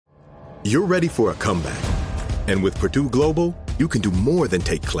You're ready for a comeback. And with Purdue Global, you can do more than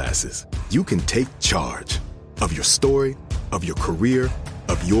take classes. You can take charge of your story, of your career,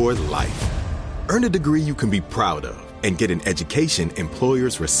 of your life. Earn a degree you can be proud of and get an education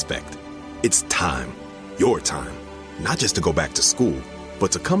employers respect. It's time, your time, not just to go back to school,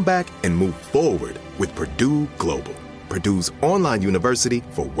 but to come back and move forward with Purdue Global, Purdue's online university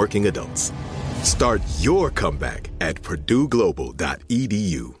for working adults. Start your comeback at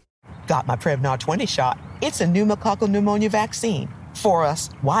purdueglobal.edu. Got my Prevnar 20 shot. It's a pneumococcal pneumonia vaccine. For us,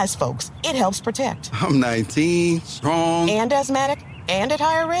 wise folks, it helps protect. I'm 19, strong. And asthmatic, and at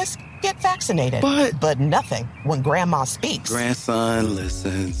higher risk. Get vaccinated. But nothing when grandma speaks. Grandson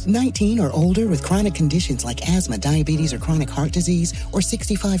listens. 19 or older with chronic conditions like asthma, diabetes, or chronic heart disease, or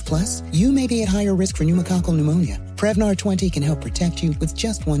 65 plus, you may be at higher risk for pneumococcal pneumonia. Prevnar 20 can help protect you with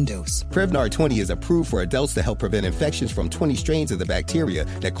just one dose. Prevnar 20 is approved for adults to help prevent infections from 20 strains of the bacteria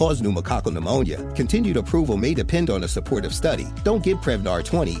that cause pneumococcal pneumonia. Continued approval may depend on a supportive study. Don't get Prevnar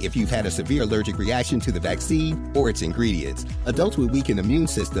 20 if you've had a severe allergic reaction to the vaccine or its ingredients. Adults with weakened immune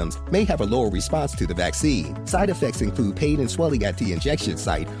systems may have a lower response to the vaccine. Side effects include pain and swelling at the injection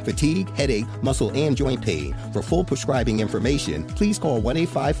site, fatigue, headache, muscle, and joint pain. For full prescribing information, please call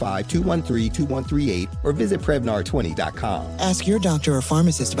 1-855-213-2138 or visit Prevnar20.com. Ask your doctor or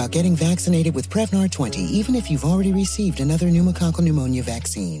pharmacist about getting vaccinated with Prevnar 20, even if you've already received another pneumococcal pneumonia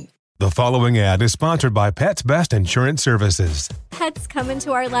vaccine. The following ad is sponsored by Pets Best Insurance Services. Pets come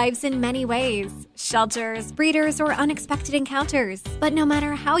into our lives in many ways. Shelters, breeders, or unexpected encounters. But no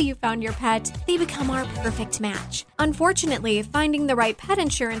matter how you found your pet, they become our perfect match. Unfortunately, finding the right pet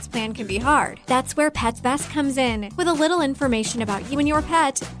insurance plan can be hard. That's where Pets Best comes in. With a little information about you and your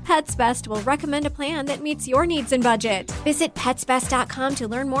pet, Pets Best will recommend a plan that meets your needs and budget. Visit PetsBest.com to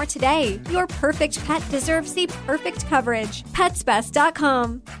learn more today. Your perfect pet deserves the perfect coverage.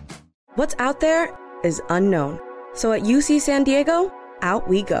 PetsBest.com. What's out there is unknown. So at UC San Diego, out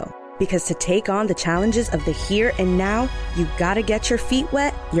we go. Because to take on the challenges of the here and now, you gotta get your feet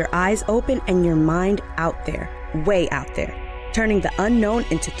wet, your eyes open, and your mind out there. Way out there. Turning the unknown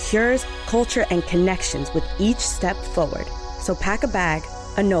into cures, culture, and connections with each step forward. So pack a bag,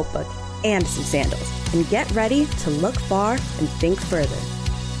 a notebook, and some sandals. And get ready to look far and think further.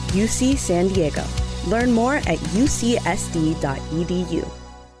 UC San Diego. Learn more at ucsd.edu.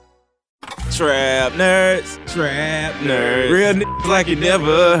 Trap nerds, real niggas like you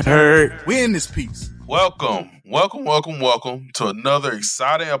never heard. We in this piece. Welcome to another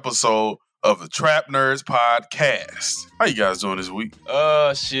exciting episode of the Trap Nerds Podcast. How you guys doing this week?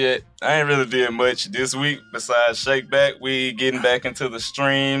 Shit. I ain't really did much this week besides shake back. We getting back into the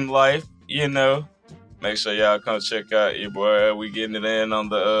stream life, you know. Make sure y'all come check out your boy. We getting it in on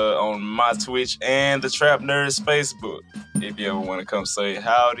the on my Twitch and the Trap Nerds Facebook. If you ever want to come say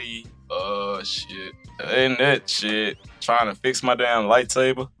howdy. Shit. Ain't that shit. Trying to fix my damn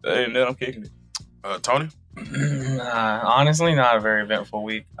lightsaber. Ain't that I'm kicking it. Tony? Honestly, not a very eventful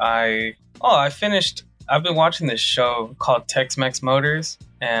week. I've been watching this show called Tex-Mex Motors,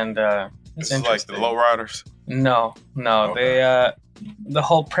 and it's like the lowriders? No. Okay. The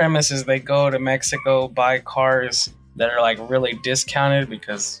whole premise is they go to Mexico, buy cars that are like really discounted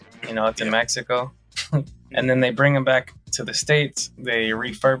because, you know, it's in Mexico. And then they bring them back to the States. They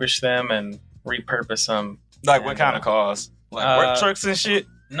refurbish them and repurpose them. Like what kind of cars? Like work trucks and shit?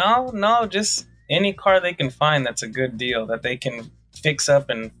 No, just any car they can find that's a good deal that they can fix up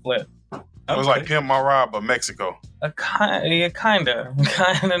and flip. It was like Pimp My Ride, but Mexico. Kind of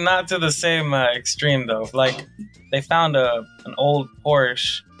not to the same extreme though. Like they found an old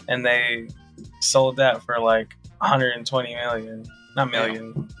Porsche and they sold that for like 120 million, not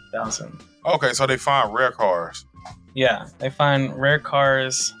million, thousand. Okay, so they find rare cars. Yeah, they find rare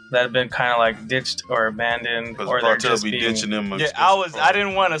cars that have been kind of like ditched or abandoned, or they're just being ditching them. Yeah, I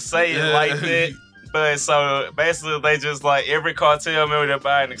didn't want to say it like that, but so basically they just like every cartel member that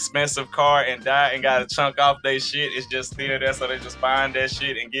buy an expensive car and die and got a chunk off their shit. It's just still there, so they just find that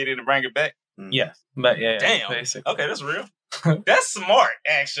shit and get it and bring it back. Yes, but yeah, damn. Basically. Okay, that's real. That's smart,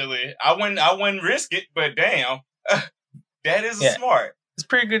 actually. I wouldn't risk it, but damn, that is smart. It's a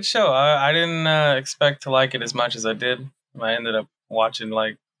pretty good show. I didn't expect to like it as much as I did. I ended up watching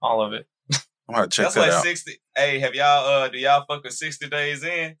like all of it. I'm gonna check That's that like out. 60. Hey, have y'all do y'all fuck with 60 Days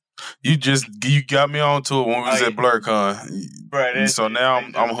In? You got me onto it when we was at BlurCon. Bro, so now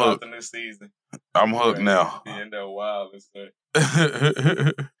I'm hooked. The new season. I'm hooked now. You end up wild and stuff.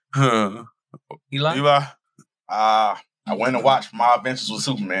 Eli? I went and watched My Adventures with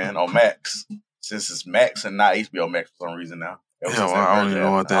Superman on Max. Since it's Max and not HBO Max for some reason now. I don't even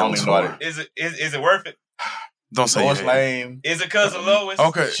know what that was for. Is it worth it? Don't say Lois you hate her. Lane. Is it because of Lois?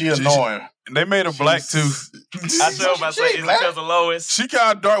 Okay. She annoying. They made her black too. I sure about to say, is it because of Lois? She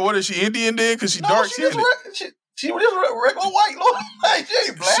kind of dark. What is she, Indian then? Because she dark skinned. She was just regular white Lois Lane. She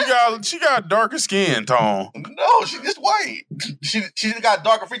ain't black. She got darker skin tone. No, she just white. She just got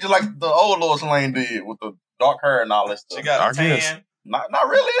darker features like the old Lois Lane did with the dark hair and all that stuff. She got a tan. Guess. Not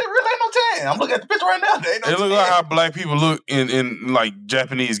really. It really ain't no tan. I'm looking at the picture right now. There ain't no It look tan. like how black people look in like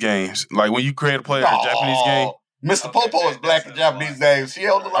Japanese games. Like when you create a player in a Japanese game. Mr. Popo is black in Japanese names. She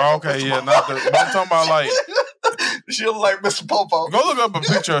don't look like Okay, yeah, not the. But I'm talking about like. She look like Mr. Popo. Go look up a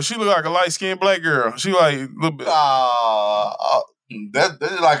picture. She look like a light skinned black girl. She like a little bit. That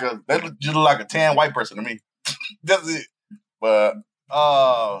just look like a tan white person to me. That's it. But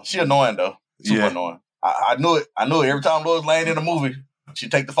she annoying though. Super annoying. I knew it. I knew it. Every time Lois Lane in a movie, she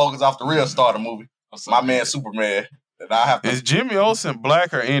take the focus off the real star of the movie. My man Superman. And I have to, Is Jimmy Olsen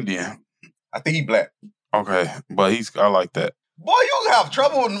black or Indian? I think he black. Okay, but I like that. Boy, you have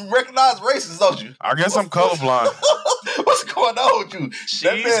trouble with recognizing races, don't you? I guess I'm colorblind. What's going on with you?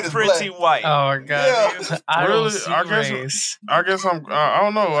 She's pretty white. Oh god, Yeah. I Really? don't see race. I guess I'm. I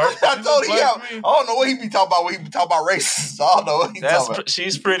don't know. I told you, I don't know what he be talking about when he be talking about races. I don't know what he talking about.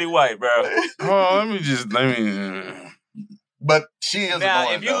 She's pretty white, bro. Oh, let me. But she is now.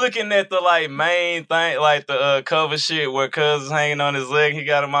 annoying, If you're though. looking at the like main thing, like the cover shit where Cuz is hanging on his leg, he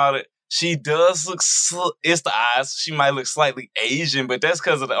got him out of. She does look. It's the eyes. She might look slightly Asian, but that's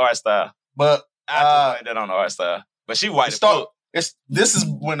because of the art style. But I just like that on the art style. But she white. This is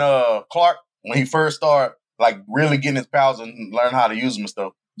when Clark, when he first started like really getting his powers and learn how to use them and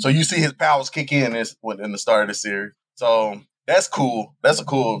stuff. So you see his powers kick in the start of the series. So that's cool. That's a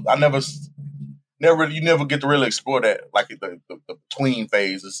cool. You never get to really explore that, like the between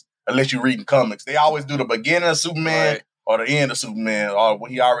phases, unless you're reading comics. They always do the beginning of Superman or the end of Superman, or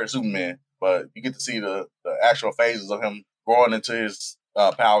when he already Superman. But you get to see the actual phases of him growing into his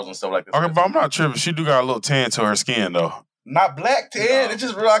powers and stuff like that. Okay, but I'm not tripping. She do got a little tan to her skin though. Not black tan. It's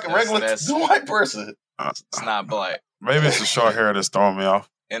just like a regular white person. It's not black. Maybe it's the short hair that's throwing me off.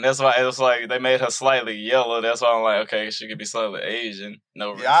 And that's why it's like they made her slightly yellow. That's why I'm like, okay, she could be slightly Asian.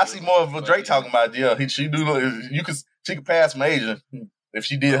 No, yeah, I see more of what Drake talking about. Yeah, she could pass from Asian if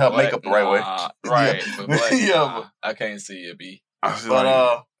she did her makeup the right way. Right, Yeah. but black, Yeah, I can't see it, B.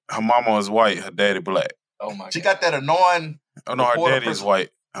 But her mama is white, her daddy black. Oh my! She got that annoying. Oh no, her daddy is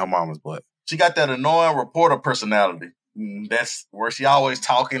white. Her mama's black. She got that annoying reporter personality. That's where she always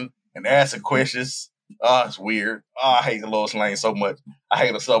talking and asking questions. It's weird. I hate Lois Lane so much. I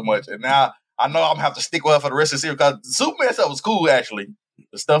hate her so much. And now I know I'm gonna have to stick with her for the rest of the series because the Superman stuff was cool actually.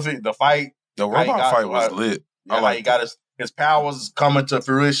 The stuff, the fight, the robot fight was lit. Yeah, I like he got his powers coming to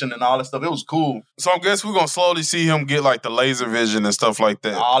fruition and all that stuff. It was cool. So I guess we're gonna slowly see him get like the laser vision and stuff like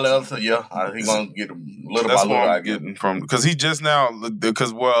that. All the other, he's gonna get him little That's by little. what I'm getting from because he just now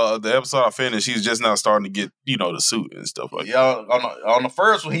the episode I finished, he's just now starting to get the suit and stuff like that. Yeah, on the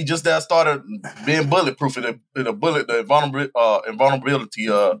first one, he just now started being bulletproof. The invulnerability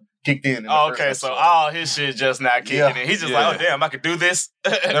kicked in. Okay, so all his shit just not kicking in. He's just like, oh damn, I could do this.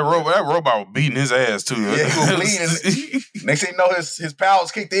 that robot was beating his ass too. Yeah, he was bleeding. Next thing you know, his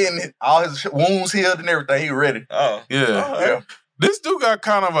powers kicked in, all his wounds healed and everything. He was ready. Oh, yeah. This dude got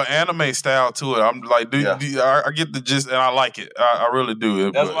kind of an anime style to it. I'm like, dude, I get the gist, and I like it. I really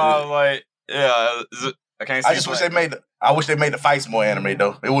do. That's why I was like, I can't. I just wish they made. I wish they made the fights more anime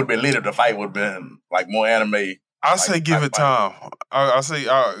though. It would have been lit if the fight would have been like more anime. I say give it time. I say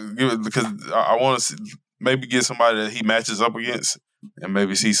give it because I want to maybe get somebody that he matches up against and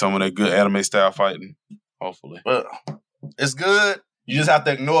maybe see some of that good anime style fighting. Hopefully, but it's good. You just have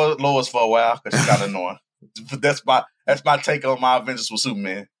to ignore Lois for a while because she's kind of annoying. That's my take on my adventures with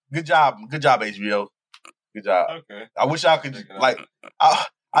Superman. Good job, HBO. Good job. Okay. I wish I could I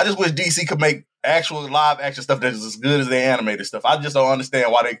just wish DC could make actual live action stuff that's as good as their animated stuff. I just don't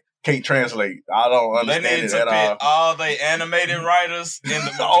understand why they can't translate. I don't understand they need it to at all the animated writers in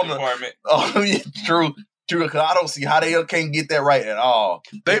the movie department. Oh, yeah, true. Because I don't see how they can't get that right at all.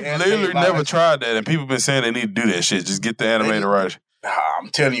 They've literally never tried that, and people been saying they need to do that shit. Just get the animated writers. I'm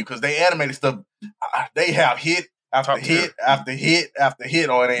telling you, because they animated stuff, they have hit after hit after hit after hit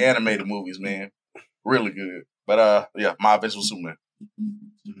on their animated movies, man. Really good. But my adventures with Superman.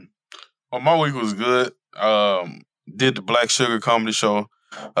 Well, my week was good. Did the Black Sugar comedy show.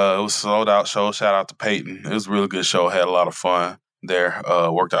 It was a sold out show. Shout out to Peyton. It was a really good show. Had a lot of fun there.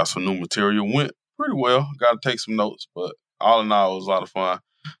 Worked out some new material. Went pretty well. Got to take some notes, but all in all, it was a lot of fun.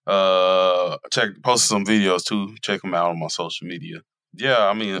 Posted some videos too. Check them out on my social media. Yeah,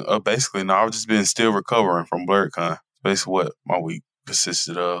 I mean, basically, I've just been still recovering from BlurredCon. Basically what my week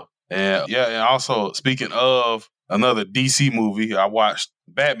consisted of. And also, speaking of another DC movie, I watched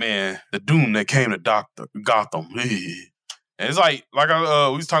Batman, The Doom That Came to Gotham. And it's like we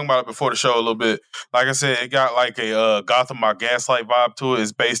was talking about it before the show a little bit. Like I said, it got like a Gotham by Gaslight vibe to it.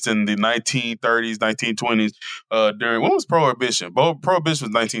 It's based in the 1930s, 1920s. During when was Prohibition?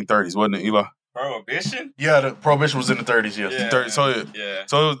 Prohibition was 1930s, wasn't it, Eli? Prohibition? Yeah, the Prohibition was in the 30s. Yeah, 30, so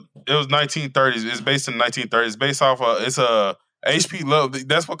it was 1930s. It's based in the 1930s. It's based off it's a H.P. Love.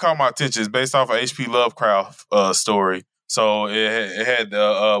 That's what caught my attention. It's based off a H.P. Lovecraft story. So it had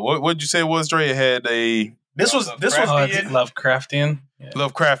what did you say it was, Dre? It had a This was Lovecraftian. Yeah.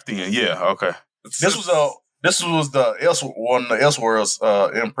 Lovecraftian, yeah. Okay. This was the one of the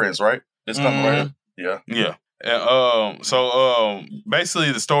Elseworlds imprints, right? This coming right here. Yeah. And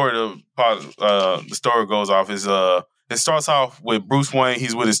basically the story goes off is it starts off with Bruce Wayne.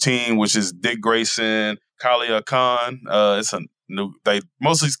 He's with his team, which is Dick Grayson, Kalia Khan. It's a new.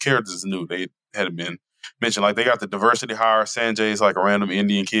 Most of these characters are new. They hadn't been mentioned. Like they got the diversity hire. Sanjay's like a random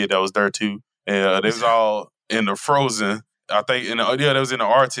Indian kid that was there too. And they was all in the frozen. I think they was in the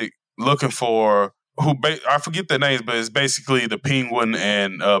Arctic looking for I forget their names, but it's basically the Penguin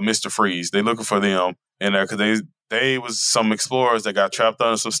and Mr. Freeze. They looking for them in there because they was some explorers that got trapped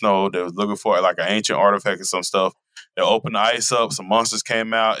under some snow. They was looking for like an ancient artifact or some stuff. They opened the ice up. Some monsters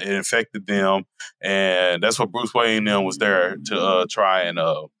came out. It infected them, and that's what Bruce Wayne and them was there to try and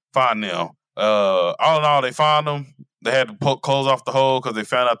find them. All in all, they found them. They had to close off the hole because they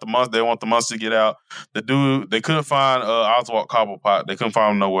found out the monster. They want the monster to get out. The dude, they couldn't find Oswald Cobblepot. They couldn't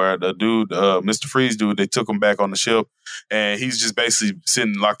find him nowhere. The dude, Mr. Freeze dude, they took him back on the ship, and he's just basically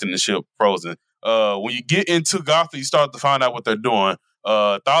sitting locked in the ship, frozen. When you get into Gotham, you start to find out what they're doing.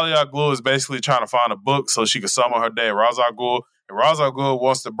 Talia al Ghul is basically trying to find a book so she can summon her dad, Ra's al Ghul. And Ra's al Ghul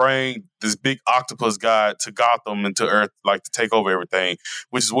wants to bring this big octopus guy to Gotham and to Earth, like to take over everything,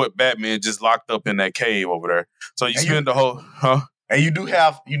 which is what Batman just locked up in that cave over there. So you spend the whole, And you do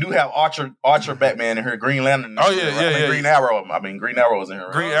have Archer Batman in here, Green Lantern. Green Arrow. I mean, Green Arrow is in here.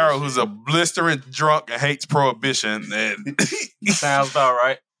 Right? Green Arrow, who's a blistering drunk and hates prohibition. And sounds about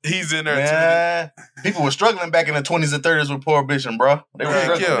right. He's in there too. People were struggling back in the 20s and 30s with prohibition, bro. They were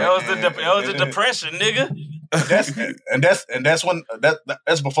struggling. That was the depression, nigga. That's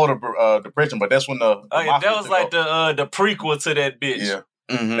before the depression, but that's when the that was like the prequel to that bitch. Yeah,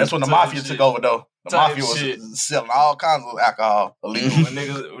 that's when the mafia took over though. The mafia was selling all kinds of alcohol illegal. When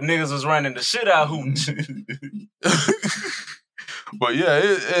niggas was running the shit out hooch. But yeah,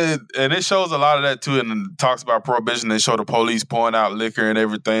 it shows a lot of that too, and it talks about prohibition. They show the police pouring out liquor and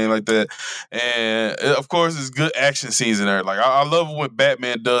everything like that, and of course, it's good action scenes in there. Like I love when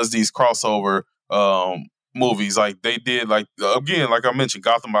Batman does these crossover movies, like they did. Like again, like I mentioned,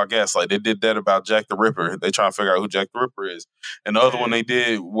 Gotham by Gaslight. They did that about Jack the Ripper. They try to figure out who Jack the Ripper is, and the other one they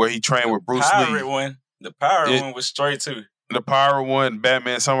did where he trained with Bruce Lee. The pirate one was straight too. The pirate one,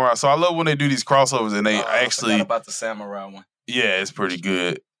 Batman Samurai. So I love when they do these crossovers and they actually I forgot about the samurai one. Yeah, it's pretty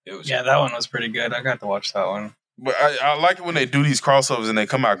good. That one was pretty good. I got to watch that one. But I like it when they do these crossovers and they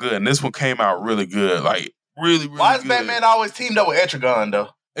come out good. And this one came out really good. Like, really, really Why is good. Batman always teamed up with Etrigan, though?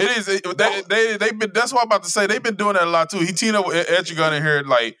 It is. They've been. That's what I'm about to say. They've been doing that a lot, too. He teamed up with Etrigan in here,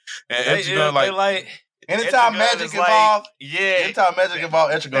 like, and Etrigan, like... Anytime Magic involved, anytime Magic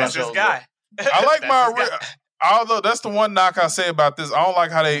involved, Etrigan that's his guy. I like my... Although that's the one knock I say about this, I don't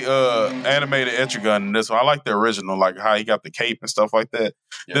like how they animated Etrigan in this one. I like the original, like how he got the cape and stuff like that.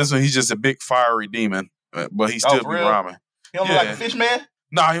 Yeah. This one, he's just a big fiery demon, but he still be rhyming. He don't look like a fish man?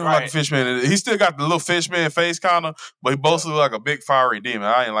 Nah, he don't look like a fish man. He still got the little fish man face kind of, but he both look like a big fiery demon.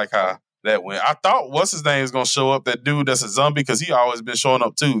 I ain't like how that went. I thought what's his name is gonna show up, that dude that's a zombie, because he always been showing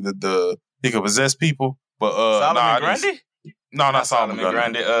up too. That he could possess people, but Solomon Grundy? No, not Solomon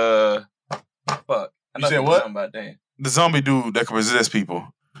Grundy. Fuck. You said what? About the zombie dude that can possess people.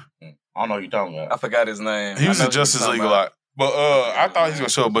 I don't know what you're talking about. I forgot his name. He was in Justice League a lot. But I thought he was going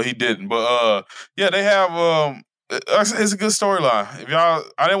to show up, but he didn't. But yeah, they have... it's a good storyline. If y'all...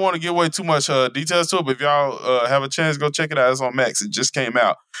 I didn't want to give away too much details to it, but if y'all have a chance, go check it out. It's on Max. It just came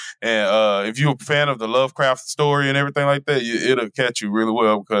out. And if you're a fan of the Lovecraft story and everything like that, it'll catch you really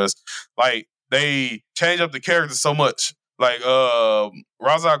well because, like, they change up the characters so much. Like,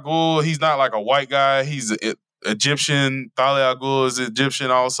 Ra's al Ghul, he's not like a white guy. He's Egyptian. Talia al Ghul is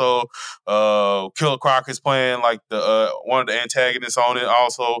Egyptian also. Killer Croc is playing like the one of the antagonists on it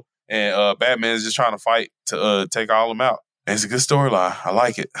also. And Batman is just trying to fight to take all of them out. And it's a good storyline. I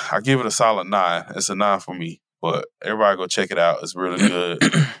like it. I give it a solid 9. It's a 9 for me. But everybody go check it out. It's really good.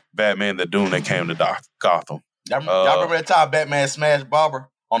 Batman, the Doom that came to Gotham. Y'all remember that time Batman smashed Barbara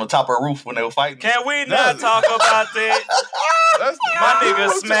on the top of her roof when they were fighting. Can we not talk about that? My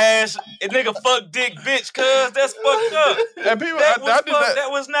nigga smash, a nigga fuck dick bitch, cuz that's fucked up. And people, that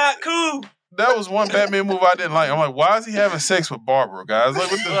was not cool. That was one Batman movie I didn't like. I'm like, why is he having sex with Barbara, guys? Like,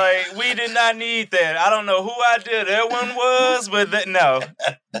 what the... like, we did not need that. I don't know who idea that one was, but no.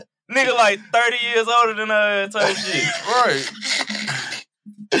 Nigga like 30 years older than her type shit. Right.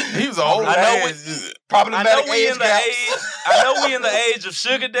 He was an old man. I know we in the age of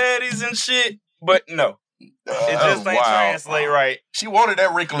sugar daddies and shit, but no. It just ain't translate right. She wanted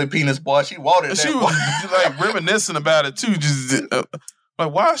that wrinkly penis, boy. She wanted that. She was like reminiscing about it too. Just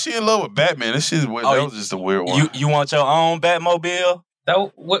like, why is she in love with Batman? That shit weird. That was just a weird one. You want your own Batmobile?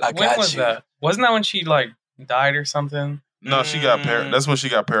 When was that? Wasn't that when she like died or something? No, she got that's when she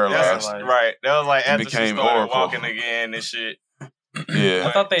got paralyzed. Right. That was like after became she started Oracle. walking again and shit. Yeah.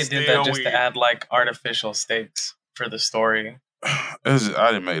 I thought they did that just to add like artificial stakes for the story. They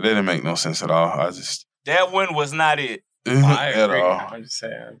didn't make no sense at all. That one was not it. I agree. At all. I'm just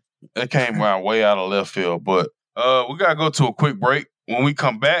saying. It came way out of left field. But we gotta go to a quick break. When we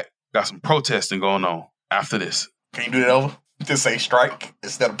come back, got some protesting going on after this. Can you do that over? Just say strike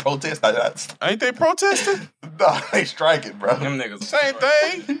instead of protest. Ain't they protesting? No, they striking, bro. Them niggas same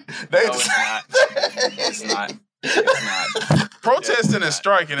thing. It's not. Protesting and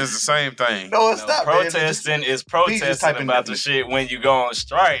striking is the same thing. No, it's not. Protesting is protesting about the shit. When you go on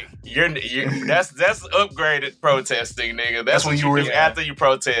strike, that's upgraded protesting, nigga. That's when you do after you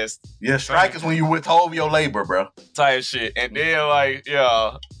protest. Yeah, strike is when you withhold your labor, bro. Type shit. And then like,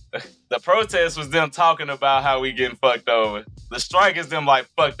 the protest was them talking about how we getting fucked over. The strike is them like,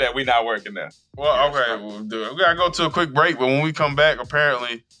 fuck that, we not working now. Well, okay, we'll do it. We gotta go to a quick break, but when we come back,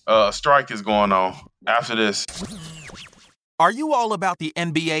 apparently a strike is going on after this. Are you all about the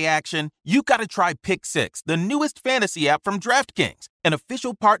NBA action? You gotta try Pick 6, the newest fantasy app from DraftKings, an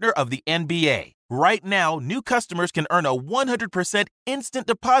official partner of the NBA. Right now, new customers can earn a 100% instant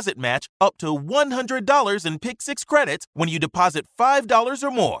deposit match up to $100 in Pick 6 credits when you deposit $5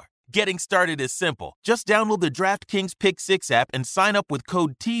 or more. Getting started is simple. Just download the DraftKings Pick 6 app and sign up with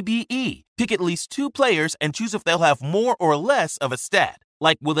code TBE. Pick at least 2 players and choose if they'll have more or less of a stat.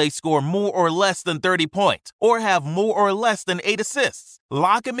 Like, will they score more or less than 30 points? Or have more or less than 8 assists?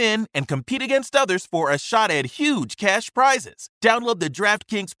 Lock them in and compete against others for a shot at huge cash prizes. Download the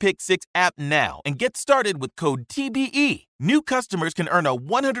DraftKings Pick 6 app now and get started with code TBE. New customers can earn a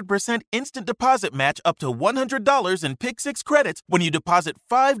 100% instant deposit match up to $100 in Pick 6 credits when you deposit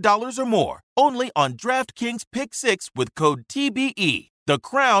 $5 or more. Only on DraftKings Pick 6 with code TBE. The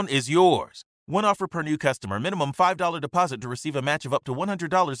crown is yours. One offer per new customer. Minimum $5 deposit to receive a match of up to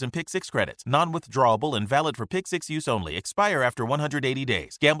 $100 in Pick 6 credits. Non-withdrawable and valid for Pick 6 use only. Expire after 180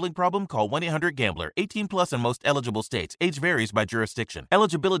 days. Gambling problem? Call 1-800-GAMBLER. 18 plus in most eligible states. Age varies by jurisdiction.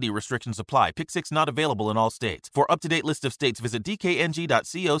 Eligibility restrictions apply. Pick 6 not available in all states. For up-to-date list of states, visit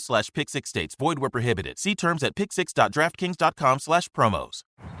dkng.co/pick6states. Void where prohibited. See terms at pick6.draftkings.com/promos.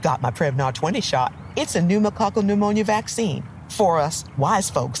 Got my Prevnar 20 shot. It's a pneumococcal pneumonia vaccine. For us, wise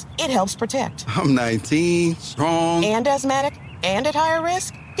folks, it helps protect. I'm 19, strong. And asthmatic, and at higher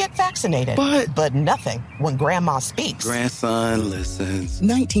risk? Get vaccinated. But nothing when grandma speaks. Grandson listens.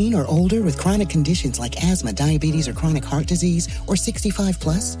 19 or older with chronic conditions like asthma, diabetes, or chronic heart disease, or 65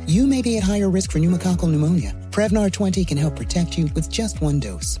 plus, you may be at higher risk for pneumococcal pneumonia. Prevnar 20 can help protect you with just one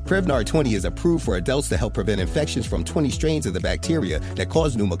dose. Prevnar 20 is approved for adults to help prevent infections from 20 strains of the bacteria that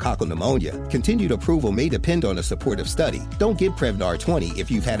cause pneumococcal pneumonia. Continued approval may depend on a supportive study. Don't get Prevnar 20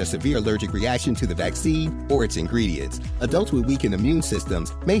 if you've had a severe allergic reaction to the vaccine or its ingredients. Adults with weakened immune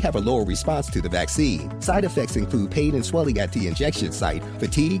systems may have a lower response to the vaccine. Side effects include pain and swelling at the injection site,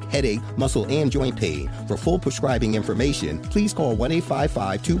 fatigue, headache, muscle, and joint pain. For full prescribing information, please call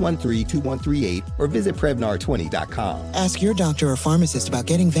 1-855-213-2138 or visit Prevnar20.com. Ask your doctor or pharmacist about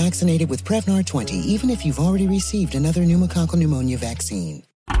getting vaccinated with Prevnar 20, even if you've already received another pneumococcal pneumonia vaccine.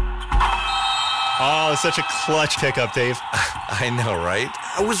 Oh, such a clutch pickup, Dave. I know, right?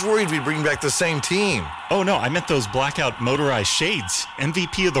 I was worried we'd bring back the same team. Oh, no, I meant those blackout motorized shades.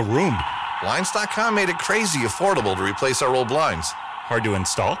 MVP of the room. Blinds.com made it crazy affordable to replace our old blinds. Hard to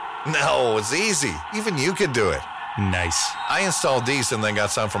install? No, it's easy. Even you could do it. Nice. I installed these and then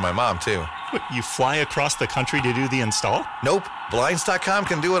got some for my mom, too. What, you fly across the country to do the install? Nope. Blinds.com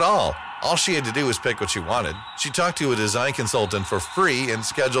can do it all. All she had to do was pick what she wanted. She talked to a design consultant for free and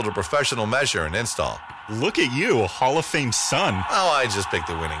scheduled a professional measure and install. Look at you, a Hall of Fame son. Oh, I just picked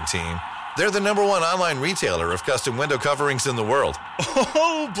the winning team. They're the #1 online retailer of custom window coverings in the world.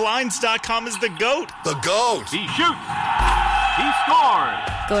 Oh, Blinds.com is the GOAT. The GOAT! He shoots. He scores.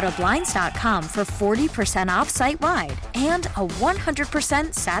 Go to Blinds.com for 40% off site-wide and a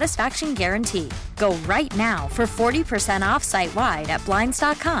 100% satisfaction guarantee. Go right now for 40% off site-wide at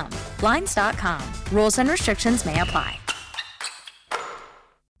Blinds.com. Blinds.com. Rules and restrictions may apply.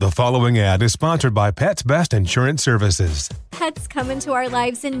 The following ad is sponsored by Pets Best Insurance Services. Pets come into our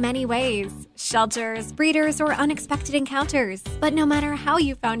lives in many ways. Shelters, breeders, or unexpected encounters. But no matter how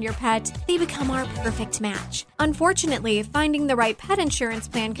you found your pet, they become our perfect match. Unfortunately, finding the right pet insurance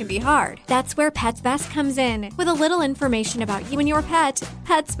plan can be hard. That's where Pets Best comes in. With a little information about you and your pet,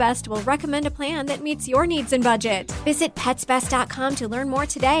 Pets Best will recommend a plan that meets your needs and budget. Visit PetsBest.com to learn more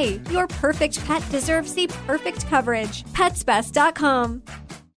today. Your perfect pet deserves the perfect coverage. PetsBest.com.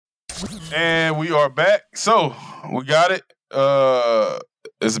 And we are back. So we got it.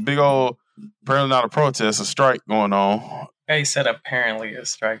 It's a big old, apparently not a protest, a strike going on. He said apparently a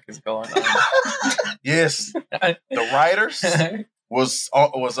strike is going on. Yes, the writers was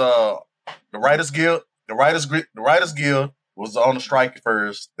the Writers Guild. The Writers Guild was on the strike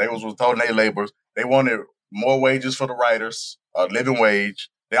first. They was told their laborers they wanted more wages for the writers, living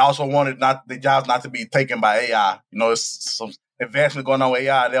wage. They also wanted the jobs not to be taken by AI. You know, it's some advancement going on with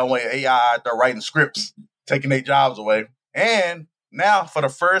AI. They don't want AI out there writing scripts, taking their jobs away. And now, for the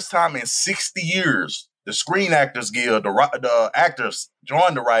first time in 60 years, the Screen Actors Guild, the actors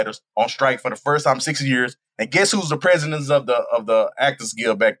joined the writers on strike for the first time in 60 years. And guess who's the president of the Actors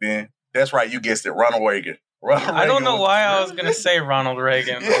Guild back then? That's right, you guessed it, Ronald Reagan. I don't know why I was going to say Ronald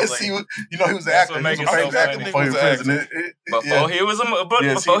Reagan. Yes, he was an actor. He was a famous actor before he was president. Before he was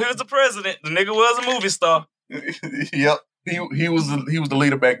the president, the nigga was a movie star. Yep. He was the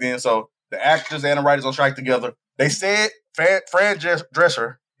leader back then. So the actors and the writers on strike together. They said Fran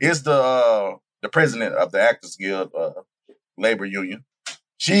Drescher is the president of the Actors Guild labor union.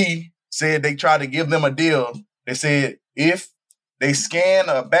 She said they tried to give them a deal. They said if they scan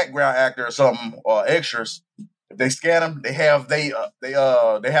a background actor or something or extras, if they scan them, they have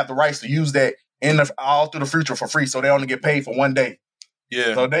the rights to use that all through the future for free. So they only get paid for one day.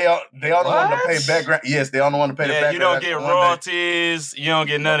 Yeah. So they are the one to pay background. Yes, they are the one to pay the background. You don't get royalties. You don't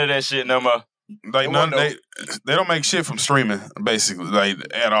get none of that shit no more. Like they don't make shit from streaming, basically, like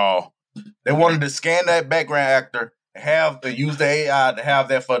at all. They wanted to scan that background actor, use the AI to have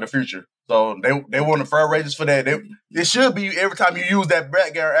that for the future. So they wanted fair wages for that. It should be every time you use that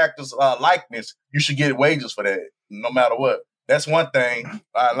background actor's likeness, you should get wages for that, no matter what. That's one thing.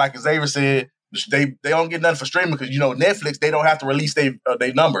 Like Xavier said, they don't get nothing for streaming because Netflix, they don't have to release their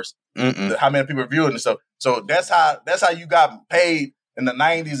numbers, how many people are viewing and stuff. So that's how you got paid in the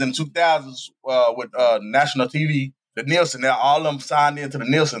 90s and 2000s with national TV, the Nielsen. Now all of them signed into the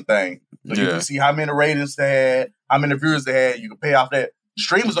Nielsen thing, so you can see how many ratings they had, how many viewers they had. You can pay off that.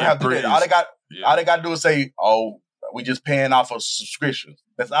 Streamers don't have to do that. All they got to do is say, "Oh, we just paying off of subscriptions."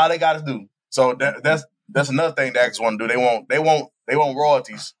 That's all they got to do. So that's another thing the actors want to do. They want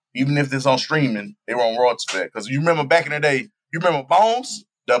royalties. Even if it's on streaming, they want royalties for that. Because you remember back in the day, you remember Bones?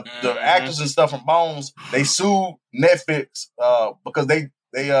 The actors and stuff from Bones, they sued Netflix because they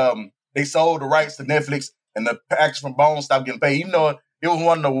sold the rights to Netflix, and the actors from Bones stopped getting paid, even though it was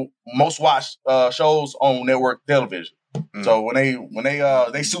one of the most watched shows on network television. So when they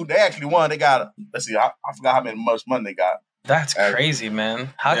sued, they actually won. They got let's see, I forgot how much money they got. That's crazy,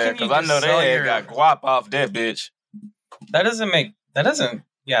 man. How can you? Because I know they got guap off that bitch. That's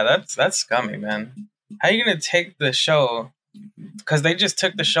scummy, man. How are you gonna take the show? Because they just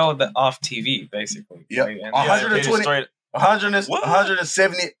took the show off TV, basically. Yeah,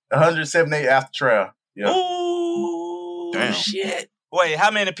 178 after trial. Yeah. Ooh, damn. Shit. Wait,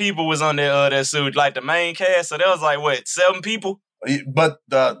 how many people was on that suit? Like the main cast? So there was like what, 7 people? But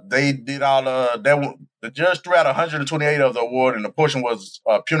they did all the judge threw out 128 of the award, and the portion was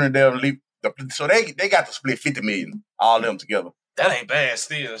punitive leap. So they got to split $50 million, all of them together. That ain't bad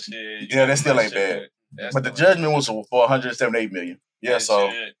still, shit. Yeah, that still ain't bad. But the judgment was for $178 million. Yeah, so.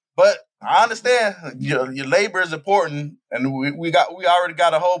 Shit. But I understand your labor is important, and we already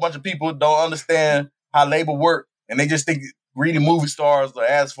got a whole bunch of people don't understand how labor work, and they just think greedy movie stars will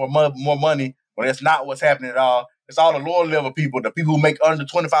ask for more money, but that's not what's happening at all. It's all the lower level people, the people who make under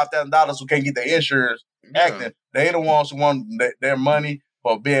 $25,000 who can't get their insurance acting. They the ones who want their money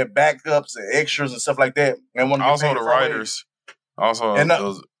for being backups and extras and stuff like that. And want to also the writers. Also, and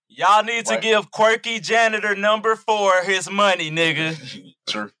y'all need to give Quirky Janitor number 4 his money, nigga.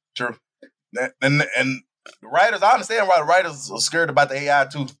 True. And the writers, I understand why the writers are scared about the AI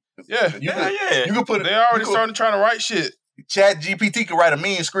too. Yeah. You can put it. They already starting trying to write shit. Chat GPT can write a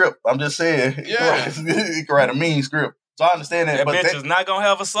mean script. I'm just saying. Yeah. He can write a mean script. So I understand that. That bitch is not gonna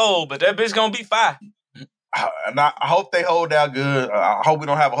have a soul, but that bitch gonna be fine. And I hope they hold out good. I hope we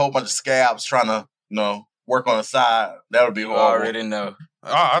don't have a whole bunch of scabs trying to, work on the side. That would be horrible. I already know.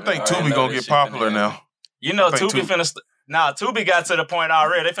 I think Tubi gonna get popular now. You know, Tubi finna. Tubi got to the point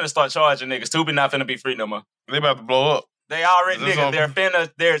already. They finna start charging niggas. Tubi not finna be free no more. They about to blow up. They already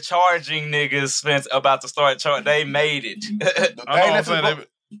they're charging niggas. About to start charging. They made it.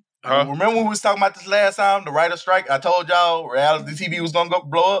 Remember when we was talking about this last time, the writer strike? I told y'all reality TV was gonna go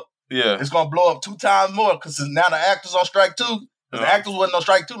blow up. Yeah, it's gonna blow up 2 times more because now the actors on strike too. The actors wasn't on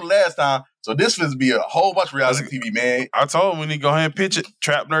strike too the last time, so this is be a whole bunch of reality TV, man. I told him we need to go ahead and pitch it.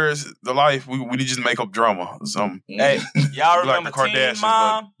 Trap Nerds, the life. We need to just make up drama or something. Hey, y'all remember like the Kardashians, Teen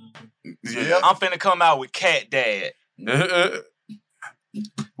Mom? Yeah. I'm finna come out with Cat Dad.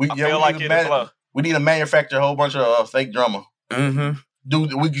 We need to manufacture a whole bunch of fake drama. Mm-hmm.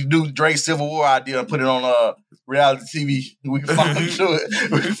 We could do Dre's Civil War idea and put it on reality TV. We can follow into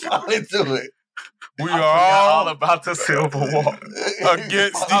it. We are all about the Civil War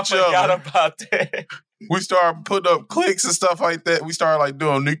against each other. I forgot about that. We start putting up cliques and stuff like that. We start like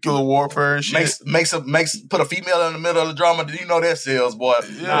doing nuclear warfare and shit. Put a female in the middle of the drama. Do you know that sells, boy?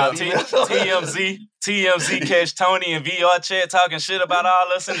 Yeah. TMZ catch Tony and VR chat talking shit about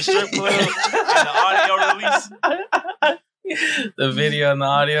all us in the strip club and the audio release. The video and the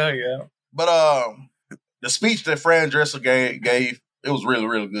audio, yeah. But the speech that Fran Drescher gave, it was really,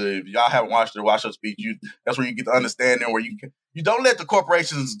 really good. If y'all haven't watched it, watch her speech. That's where you get the understanding where you don't let the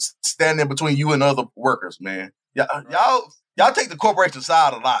corporations stand in between you and other workers, man. Y'all take the corporation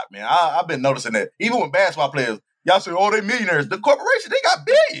side a lot, man. I've been noticing that. Even with basketball players, y'all say, oh, they millionaires. The corporation, they got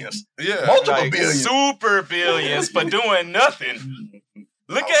billions. Yeah. Multiple billions. Super billions for doing nothing.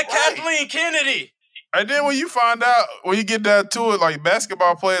 Look at Kathleen Kennedy. And then when you get down to it, like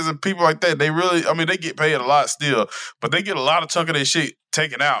basketball players and people like that, they get paid a lot still, but they get a lot of chunk of their shit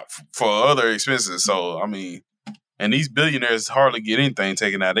taken out for other expenses. So, and these billionaires hardly get anything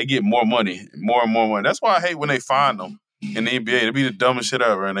taken out. They get more money, more and more money. That's why I hate when they find them in the NBA. It'd be the dumbest shit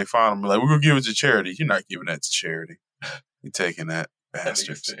ever, and they find them like, we're going to give it to charity. You're not giving that to charity. You're taking that,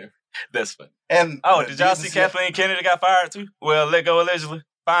 bastards. That's funny. And did y'all see Kathleen Kennedy got fired too? Well, let go allegedly.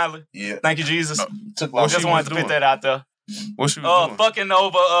 Finally. Yeah. Thank you, Jesus. Just wanted to put that out there. What she was doing? Fucking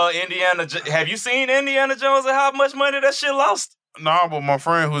over Indiana. Have you seen Indiana Jones and how much money that shit lost? Nah, but my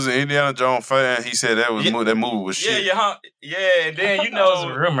friend who's an Indiana Jones fan, he said that movie was shit. Yeah, and then that was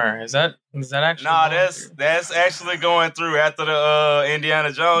a rumor. Is that actually? Nah, that's actually going through after the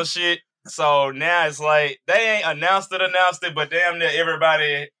Indiana Jones shit. So now it's like they ain't announced it, but damn near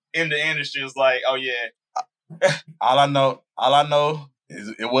everybody in the industry is like, oh yeah. All I know.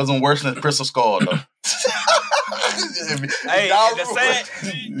 It wasn't worse than Crystal Skull, though. Hey,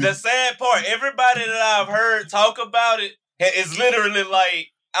 the sad part, everybody that I've heard talk about it is literally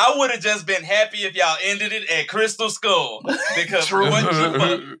like, I would have just been happy if y'all ended it at Crystal Skull. Because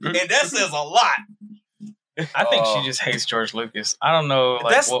and that says a lot. I think she just hates George Lucas. I don't know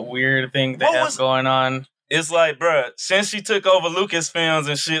what weird thing they have going on. It's like, bruh, since she took over Lucasfilms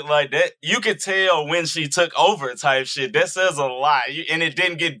and shit like that, you could tell when she took over type shit. That says a lot. And it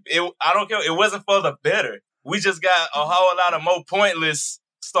didn't get, I don't care, it wasn't for the better. We just got a whole lot of more pointless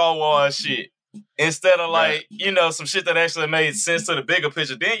Star Wars shit. Instead of some shit that actually made sense to the bigger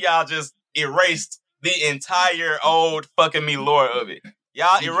picture. Then y'all just erased the entire old fucking me lore of it.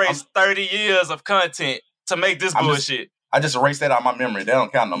 Y'all erased 30 years of content to make this bullshit. I just erased that out of my memory. That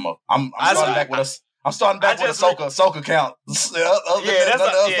don't count no more. I'm starting back with us. I'm starting back with a Ahsoka count.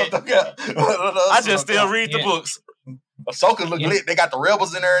 I just still read the books. Ahsoka look lit. They got the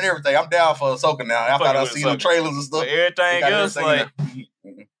rebels in there and everything. I'm down for Ahsoka now. After I see the trailers and stuff. But everything else, I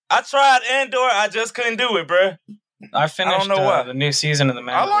tried Andor. I just couldn't do it, bro. I finished the new season of The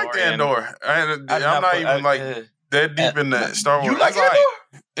Mandalorian. I liked Andor. I'm not even that deep in the Star Wars. You like Andor?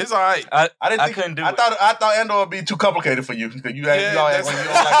 It's all right. I couldn't do it. I thought Andor would be too complicated for you. Because you always act like you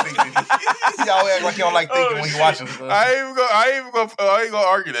don't like thinking. You always act like you don't like thinking when you watching. I ain't gonna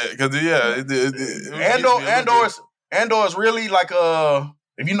argue that. Because Andor is really like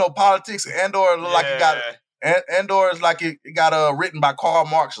if you know politics, Andor look like it got Andor is like it got written by Karl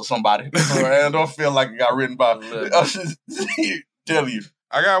Marx or somebody. So Andor feel like it got written by tell you.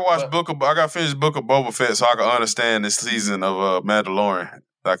 I gotta finish Book of Boba Fett so I can understand this season of Mandalorian.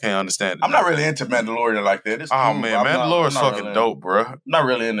 I can't understand it. I'm not really into Mandalorian like that. It's man, Mandalorian's fucking really dope, bro. I'm not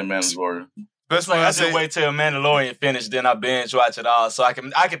really into Mandalorian. That's why I just wait till Mandalorian finish, then I binge watch it all, so I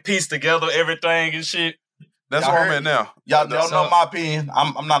can piece together everything and shit. That's where I'm at now. Y'all know my opinion.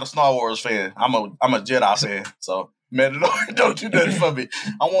 I'm not a Star Wars fan. I'm a Jedi fan. So Mandalorian don't do nothing for me.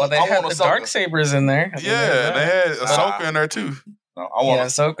 They had the Darksabers in there. Yeah, they had Ahsoka in there too. No, I want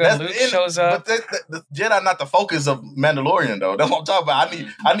Ahsoka. Luke shows up, but the Jedi not the focus of Mandalorian though. That's what I'm talking about.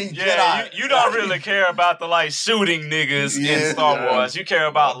 I need Jedi. You don't really care about the like shooting niggas in Star Wars. You care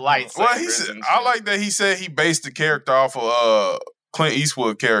about lightsabers. Well, I like that he said he based the character off of Clint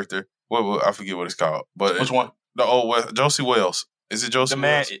Eastwood character. What I forget what it's called. But which one? The old Josie Wells. Is it Josie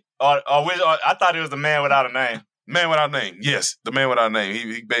Wells? I thought it was the Man Without a Name. Man Without a Name. Yes, the Man Without a Name.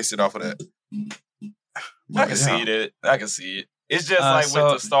 He based it off of that. I can see it. I can see it. It's just like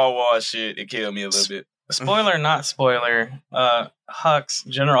with the Star Wars shit, it killed me a little bit. Spoiler, not spoiler.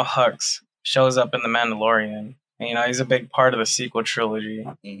 General Hux shows up in The Mandalorian. And, he's a big part of the sequel trilogy.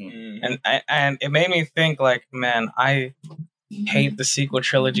 Mm-hmm. And it made me think, like, man, I hate the sequel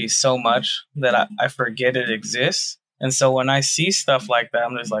trilogy so much that I forget it exists. And so when I see stuff like that,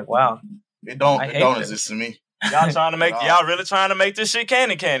 I'm just like, wow. It don't exist to me. Y'all really trying to make this shit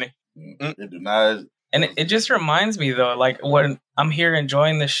candy. It do not. And it just reminds me, though, like when I'm here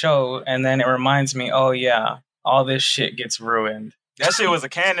enjoying the show, and then it reminds me, oh, yeah, all this shit gets ruined. That shit was a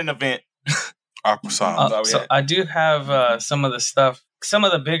canon event. So I do have some of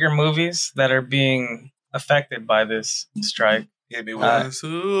the bigger movies that are being affected by this strike. Hit me with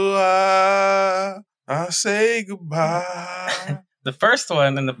I say goodbye. The first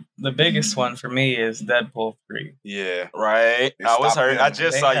one and the biggest one for me is Deadpool 3. Yeah. Right. I was hurt. I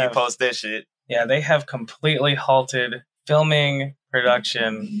just saw you post that shit. Yeah, they have completely halted filming,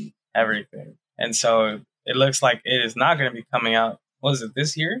 production, everything. And so it looks like it is not going to be coming out. What is it,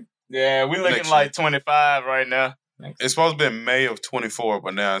 this year? Yeah, we're looking like 25 right now. It's supposed to be in May of 24,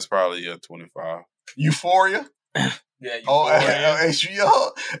 but now it's probably 25. Euphoria? Yeah,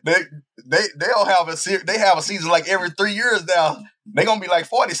 HBO. They'll have a series. They have a season like every 3 years now. They're gonna be like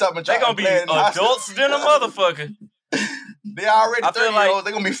 40-something. They're gonna be adults than a motherfucker. They already 30-year-olds.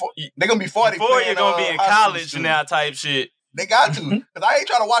 They're gonna be 40. Before you're gonna be in college now, type shit. They got to, because I ain't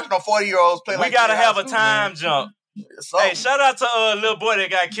trying to watch no 40-year-olds play. We gotta have a time jump. Hey, shout out to little boy that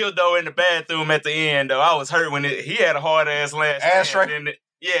got killed though in the bathroom at the end though. I was hurt when he had a hard ass last Ashtray.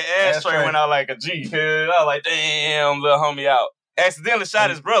 Ashtray went out like a G. I was like, damn, little homie out. Accidentally shot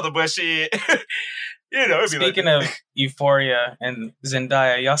his brother, but shit. Speaking of Euphoria and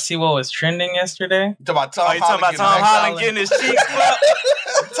Zendaya, y'all see what was trending yesterday? You talking about Tom Holland getting his cheeks clapped?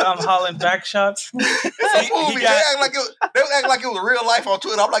 Tom Holland back shots. It's a movie. They act like it was real life on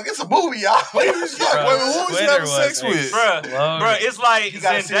Twitter. I'm like, it's a movie, y'all. Who was he having sex with? Bruh, it's like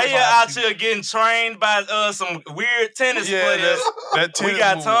Zendaya out here getting trained by some weird tennis players. We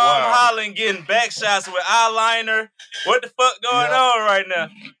got Tom Holland getting back shots with eyeliner. What the fuck going on right now?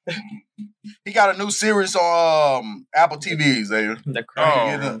 He got a new series on Apple TVs.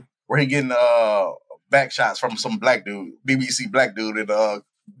 Where he getting back shots from some black dude, BBC black dude in the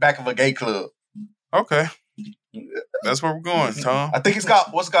back of a gay club. Okay. That's where we're going, Tom. I think it's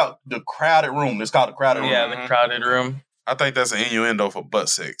called The Crowded Room. It's called The Crowded Room. Yeah, The Crowded Room. I think that's an innuendo for butt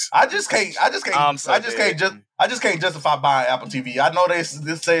sex. I just can't justify buying Apple TV. I know they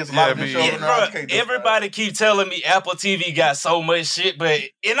say it's a lot of good shows. Everybody keep telling me Apple TV got so much shit, I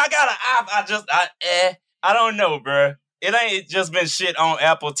don't know, bro. It ain't just been shit on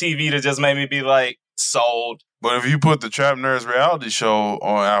Apple TV that just made me be like sold. But if you put the Trap Nerds reality show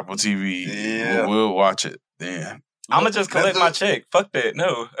on Apple TV, we'll watch it then. I'm gonna just collect my check. Fuck that.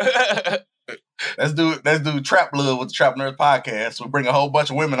 No. Let's do Trap Blood with the Trap Nerds podcast. We bring a whole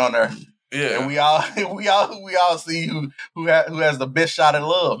bunch of women on there. Yeah, and we all see who has the best shot at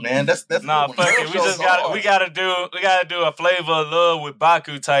love, man. That's nah, fuck it. We gotta do a Flavor of Love with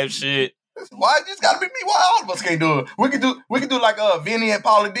Baku type shit. Why it just gotta be me? Why all of us can't do it? We can do like Vinny and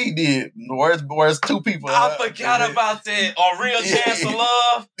Pauly D did, where it's two people. I forgot about that. Or Real Chance of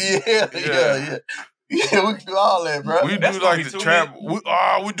Love. Yeah. Yeah, we can do all that, bro. We do like the trap.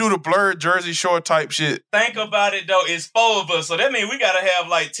 We do the Blurred Jersey Shore type shit. Think about it though. It's 4 of us, so that means we gotta have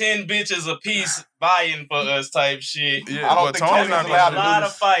like 10 bitches a piece vying for us type shit. Yeah, I don't think Tony's allowed to do this. A lot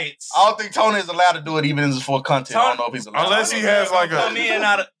of fights. I don't think Tony is allowed to do it, even if it's for content. I don't know if he's allowed. Unless he has like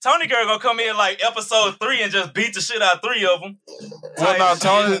Tony girl gonna come in like episode 3 and just beat the shit out of 3 of them. Well, no,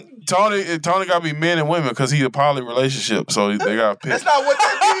 Tony gotta be men and women because he's a poly relationship, so they gotta pick. That's not what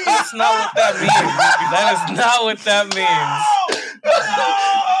that means. That's not what that means. That is not what that means.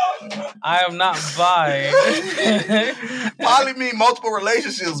 I am not bi. Poly mean multiple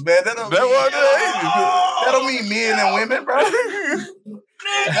relationships, man. That don't mean men and women, bro.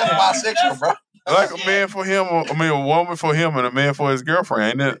 That's bisexual, bro. Like a man for him, a woman for him, and a man for his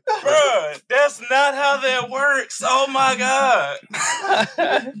girlfriend, ain't it? Bruh, that's not how that works. Oh my God.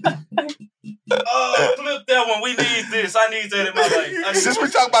 Flip that one. We need this. I need that in my life. Since we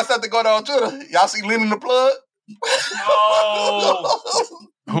talk about something going on Twitter, y'all see Lennon the Plug? Oh.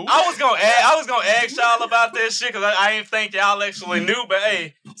 I was gonna ask y'all about that shit because I didn't think y'all actually knew. But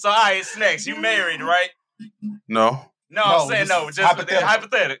hey, so all right, Snacks, you married, right? No. No, I'm saying no, just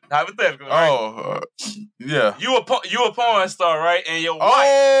hypothetical. Right? Oh, yeah. You a porn star, right? And your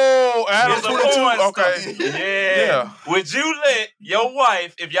wife Adam is a porn 22. star. Okay. Yeah. Would you let your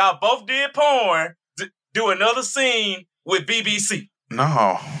wife, if y'all both did porn, do another scene with BBC?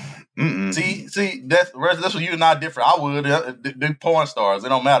 No. Mm-mm. See, that's what you and I different. I would do porn stars. It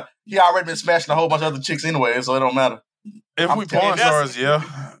don't matter. He already been smashing a whole bunch of other chicks anyway, so it don't matter. If we porn stars, yeah.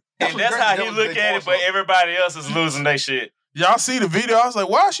 And that's how he look at it, but everybody else is losing their shit. Y'all see the video? I was like,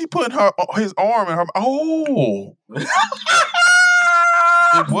 why is she putting his arm in her? Oh.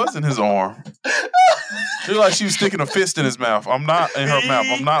 It wasn't his arm. It looked like she was sticking a fist in his mouth. I'm not in her mouth.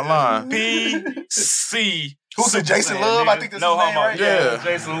 I'm not lying. BC. Who's it? Jason Love? I think that's his name, right? Yeah,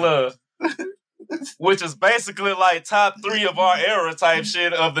 Jason Love. Which is basically like top 3 of our era type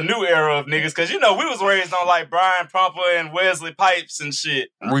shit of the new era of niggas. Cause we was raised on like Brian Prumper and Wesley Pipes and shit.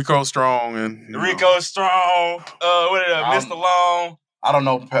 Rico Strong and Strong. Mr. Long. I don't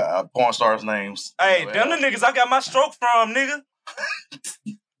know porn stars' names. Hey, them the niggas I got my stroke from, nigga.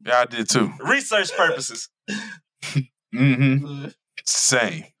 Yeah, I did too. Research purposes. Mm-hmm.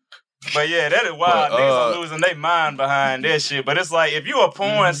 Same. But yeah, that is wild. Niggas are losing their mind behind that shit. But it's like, if you a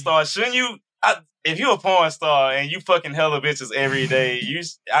porn star, shouldn't you? If you a porn star and you fucking hella bitches every day,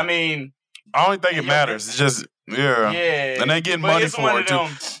 I don't think it matters. It's just, yeah. And they getting money for it, too.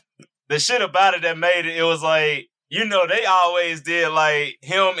 The shit about it that made it, it was like, they always did like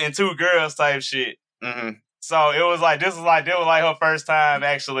him and 2 girls type shit. Mm-hmm. So it was like, this was like her first time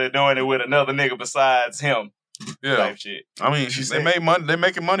actually doing it with another nigga besides him. Yeah. Type shit. I mean, they made money. They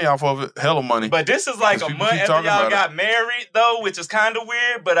making money off of it. Hella money. But this is like a month after y'all got married, though, which is kind of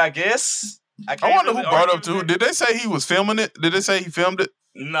weird. But I guess I wonder who brought up to. Did they say he was filming it? Did they say he filmed it?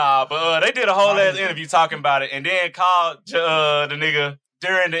 Nah, but they did a whole ass interview talking about it, and then called the nigga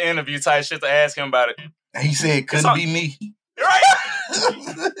during the interview type shit to ask him about it. And he said, "Couldn't be me." Right.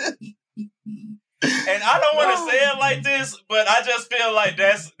 And I don't want to say it like this, but I just feel like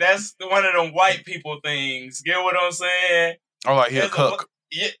that's one of them white people things. Get what I'm saying? Oh, like he a cook.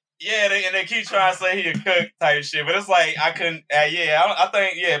 Yeah, they keep trying to say he a cook type shit, but it's like I couldn't. I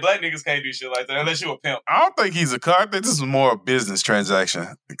think black niggas can't do shit like that unless you a pimp. I don't think he's a cook. I think this is more a business transaction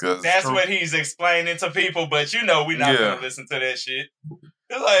because that's what he's explaining to people. But we not gonna listen to that shit.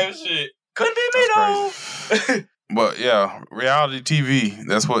 It's like shit. Couldn't be me though. But yeah, reality TV.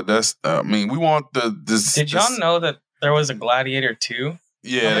 That's. I mean, we want this. Did y'all know that there was a Gladiator 2?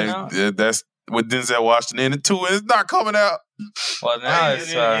 Yeah, that's with Denzel Washington in it too. It's not coming out. Well, now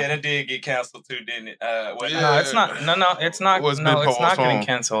that did get canceled too, didn't it? No, it's not. No, it's not. It's not getting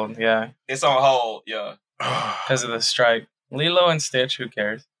canceled. Yeah, it's on hold. Yeah, because of the strike. Lilo and Stitch. Who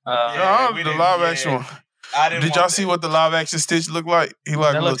cares? The live action one. Did y'all see what the live action Stitch looked like? He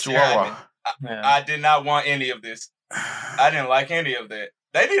like a little chihuahua. I did not want any of this. I didn't like any of that.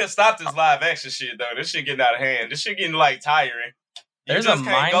 They need to stop this live action shit though. This shit getting out of hand. This shit getting like tiring. There's a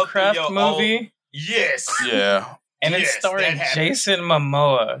Minecraft movie. Yes. Yeah. And it's starring Jason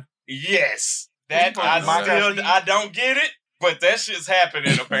Momoa. Yes. I don't get it, but that shit's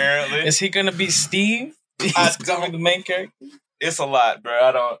happening apparently. Is he gonna be Steve? He's gonna be the main character? It's a lot, bro.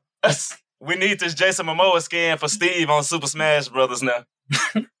 I don't. We need this Jason Momoa skin for Steve on Super Smash Brothers now.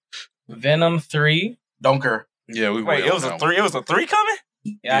 Venom 3. Don't care. Yeah, wait. It was a 3. It was a 3 coming.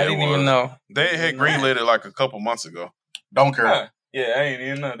 Yeah, I didn't even know. They had greenlit it like a couple months ago. Don't care. Yeah, I ain't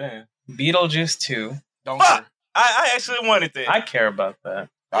even know that. Beetlejuice 2. Don't care. I actually wanted that. I care about that.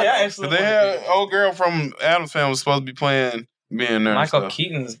 Yeah, I actually. They had old girl from Addams Family was supposed to be being there. Michael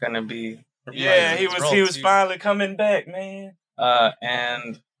Keaton's gonna be. Yeah, he was finally coming back, man.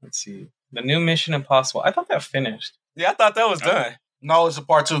 And let's see, the new Mission Impossible. I thought that finished. Yeah, I thought that was done. No, it's a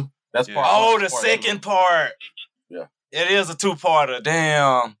part 2. That's part. Oh, the second part. Yeah, it is a 2-parter.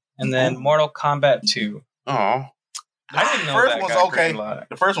 Damn. And then Mortal Kombat 2. Oh, I didn't know first that one's got okay. greenlit.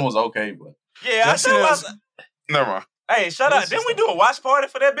 The first one was okay, but yeah, I thought never mind. Hey, shut up! Didn't we do a watch party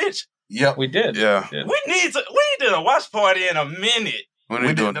for that bitch? Yep, we did. Yeah, we did a watch party in a minute.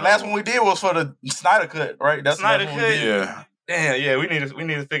 We did. The last one we did was for the Snyder Cut, right? That's Snyder Cut. Yeah. Damn, yeah. We need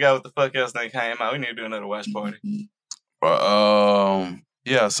to figure out what the fuck else that came out. We need to do another watch party.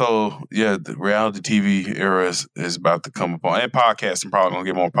 Yeah. So yeah, the reality TV era is about to come upon, and podcasting probably gonna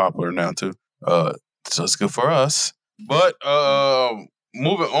get more popular now too. So it's good for us. But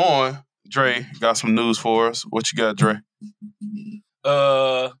moving on, Dre got some news for us. What you got, Dre?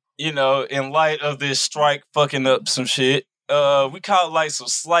 In light of this strike fucking up some shit, we caught like some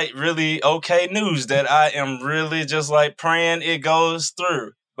slight, really okay news that I am really just like praying it goes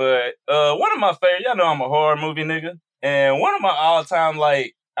through. But one of my favorite, y'all know I'm a horror movie nigga, and one of my all-time,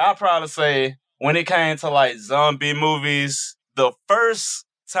 like, I'll probably say when it came to like zombie movies, the first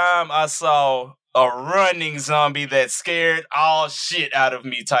time I saw a running zombie that scared all shit out of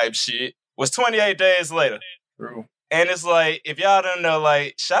me type shit was 28 Days Later. True. And it's like, if y'all don't know,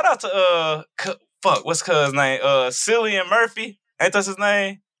 like, shout out to, what's cuz name? Cillian Murphy. Ain't that his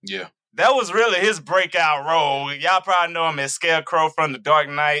name? Yeah. That was really his breakout role. Y'all probably know him as Scarecrow from the Dark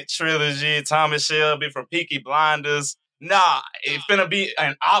Knight trilogy, Thomas Shelby from Peaky Blinders. Nah, it's finna be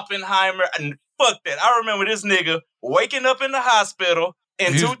an Oppenheimer, and fuck that. I remember this nigga waking up in the hospital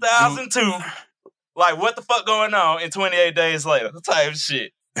in 2002. Like, what the fuck going on in 28 Days Later? Type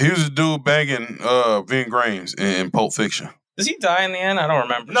shit. He was a dude banging Vin Grimes in Pulp Fiction. Does he die in the end? I don't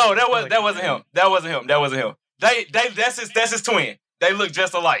remember. No, that wasn't him. That wasn't him. That's his twin. They look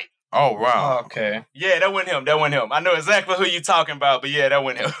just alike. Oh, wow. Oh, okay. Yeah, that wasn't him. I know exactly who you talking about, but yeah, that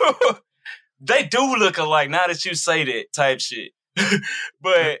wasn't him. They do look alike now that you say that type shit.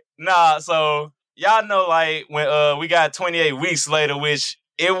 But nah, so y'all know like when we got 28 Weeks Later, which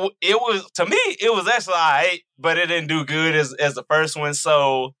it was, to me, it was actually alright, but it didn't do good as the first one.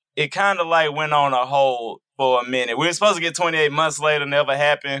 So it kind of like went on a hold for a minute. We were supposed to get 28 Months Later, never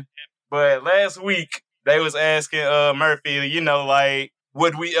happened. But last week they was asking Murphy, you know, like,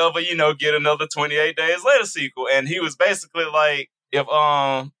 would we ever, you know, get another 28 Days Later sequel? And he was basically like, if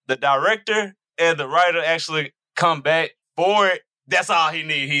the director and the writer actually come back for it, that's all he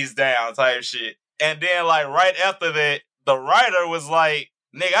need. He's down type shit. And then like right after that, the writer was like,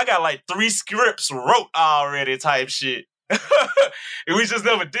 nigga, I got like 3 scripts wrote already type shit. And we just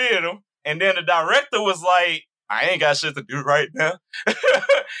never did them. And then the director was like, I ain't got shit to do right now.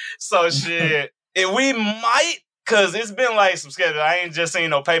 So shit, if we might, cause it's been like some schedule. I ain't just seen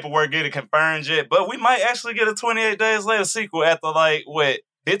no paperwork get it confirmed yet, but we might actually get a 28 Days Later sequel after like,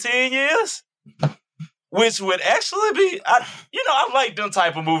 15 years? Which would actually be, I like them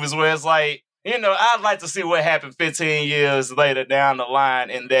type of movies where it's like, you know, I'd like to see what happened 15 years later down the line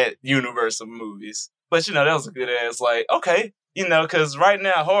in that universe of movies. But, you know, that was a good ass, like, okay. You know, because right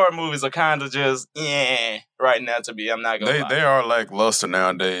now, horror movies are kind of just, right now to me. I'm not going to lie. They are lackluster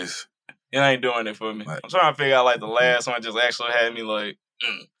nowadays. It ain't doing it for me. I'm trying to figure out, like, the last one just actually had me, like,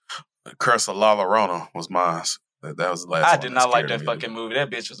 Curse of La Llorona was mine. That was the last one. I did not like that fucking movie. That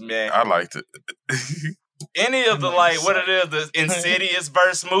bitch was mad. I liked it. Any of the, like, what it is, the Insidious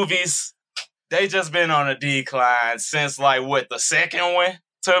verse movies, they just been on a decline since, like, the second one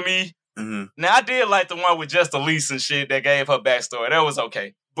to me. Mm-hmm. Now, I did like the one with just Elise and shit that gave her backstory. That was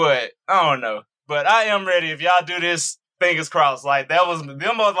okay. But, I don't know. But I am ready. If y'all do this, fingers crossed. Like, them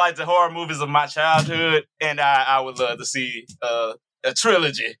was like the horror movies of my childhood. And I would love to see a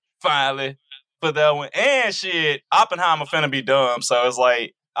trilogy, finally, for that one. And shit, Oppenheimer finna be dumb. So it's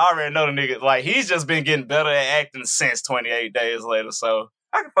like, I already know the nigga. Like, he's just been getting better at acting since 28 Days Later. So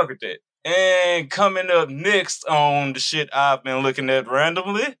I can fuck with that. And coming up next on the shit I've been looking at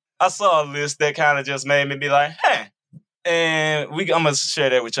randomly, I saw a list that kind of just made me be like, huh. And I'm going to share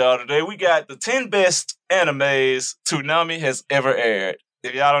that with y'all today. We got the 10 best animes Toonami has ever aired.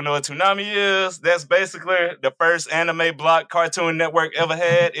 If y'all don't know what Toonami is, that's basically the first anime block Cartoon Network ever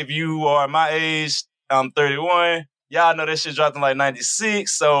had. If you are my age, I'm 31. Y'all know that shit dropped in like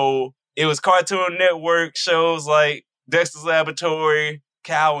 96. So it was Cartoon Network shows like Dexter's Laboratory,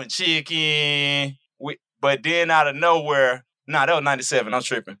 Cow and Chicken. But then out of nowhere, that was 97. I'm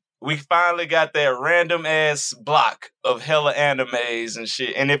tripping. We finally got that random ass block of hella animes and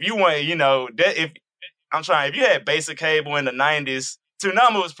shit. And if you want, you know, if you had basic cable in the 90s,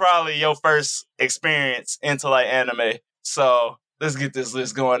 Toonami was probably your first experience into like anime. So let's get this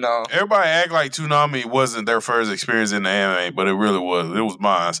list going on. Everybody act like Toonami wasn't their first experience in the anime, but it really was. It was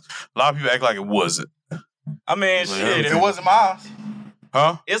mine. A lot of people act like it wasn't. I mean, shit. It wasn't mine.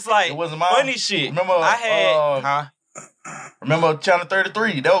 Huh? It's like it wasn't mine. Funny shit. Remember, I had, remember Channel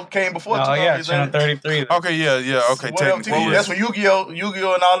 33? That came before Toonami. Oh, yeah, Channel 33. Okay, yeah, okay, technically. That's when Yu-Gi-Oh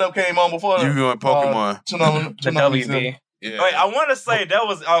and all them came on before. Yu-Gi-Oh and Pokemon. The WB. Yeah. Wait, I want to say that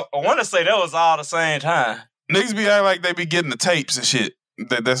was all the same time. Niggas be acting like they be getting the tapes and shit.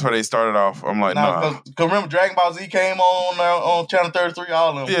 That's where they started off. I'm like, nah. Because remember Dragon Ball Z came on Channel 33,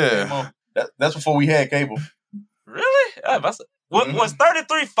 all of them. Yeah. Came on. That's before we had cable. Really? Was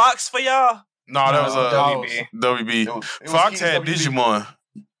 33 Fox for y'all? No, that was WB. Fox had Digimon.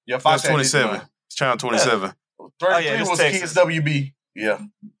 Yeah, Fox had 27. It's Channel 27. 33 was Kids WB. Yeah.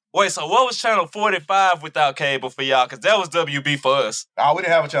 Wait, so what was Channel 45 without cable for y'all? Because that was WB for us. Oh, we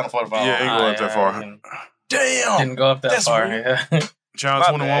didn't have a Channel 45. Yeah, ain't going that far. Damn. Didn't go up that That's far. weird. Yeah. Channel My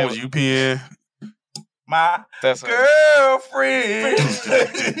 21 bad. was UPN. My That's girlfriend.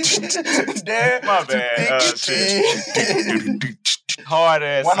 Damn. My bad. Hard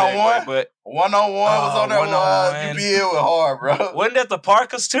ass. 101? segue, but 101 was on that 101. UPN with hard, bro. Wasn't that the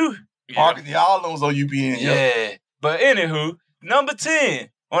Parkers too? Parker, y'all know was on UPN. Yeah. But anywho, number 10,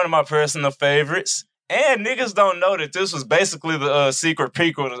 one of my personal favorites. And niggas don't know that this was basically the secret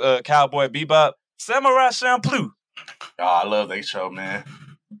prequel to Cowboy Bebop, Samurai Champloo. Oh, I love that show, man.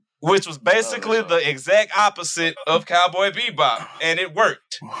 Which was basically the exact opposite of Cowboy Bebop. And it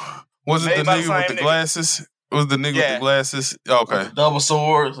worked. Was it Made the by nigga with same the glasses? Was the nigga with the glasses? Okay. Double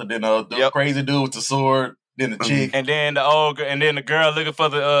swords, and then the crazy dude with the sword, then the chick. And then the girl looking for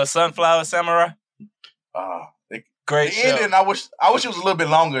the sunflower samurai. Great the show. ending, I wish it was a little bit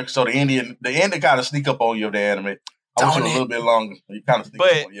longer, so the ending kind of sneak up on you of the anime. I wish it was a little bit longer. You kind of sneak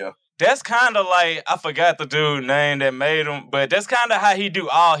up on you. That's kind of like, I forgot the dude name that made him, but that's kind of how he do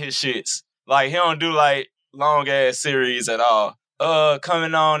all his shits. Like, he don't do, like, long-ass series at all.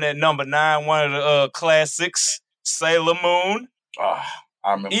 Coming on at number 9, one of the classics, Sailor Moon. I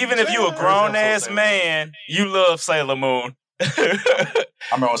remember. Even if you a grown-ass man, you love Sailor Moon. I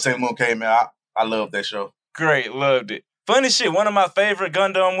remember when Sailor Moon came out. I loved that show. Great, loved it. Funny shit, one of my favorite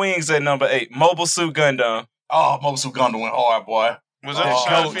Gundam wings at number 8, Mobile Suit Gundam. Oh, Mobile Suit Gundam went hard, boy. Was that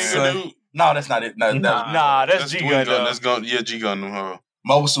Shine Finger dude? No, that's not it. Nah, that's G Twin Gundam. G Gundam, huh?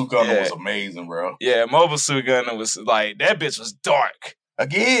 Mobile Suit Gundam was amazing, bro. Yeah, Mobile Suit Gundam was like, that bitch was dark.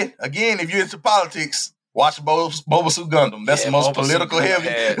 Again, if you're into politics, watch Mobile Suit Gundam. That's the most political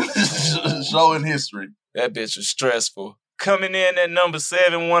heavy show in history. That bitch was stressful. Coming in at number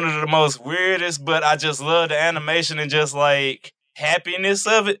 7, one of the most weirdest, but I just love the animation and just like happiness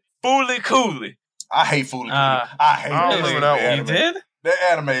of it. Fooly Cooly. I hate Fooly Cooly. I hate that. You did? That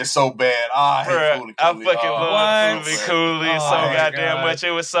anime is so bad. I hate Fooly Cooly. I fucking love Fooly Cooly so goddamn much.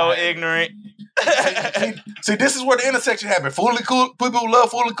 It was so ignorant. See, this is where the intersection happened. Fooly Cooly, people who love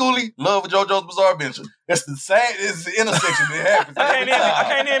Fooly Cooly love JoJo's Bizarre Adventure. It's the same. It's the intersection that happens. I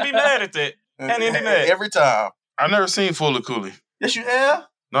can't even be mad at that. Can't even be mad. Every time. I never seen Fooly Cooly. Yes, you have.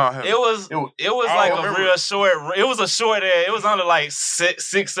 No, I haven't. It was like a real short. It was a short. It was only like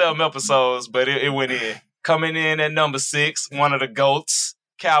 6-7 episodes, but it went in. Coming in at number 6, one of the GOATs,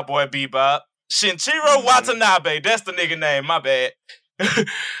 Cowboy Bebop, Shinichiro Watanabe. That's the nigga name. My bad.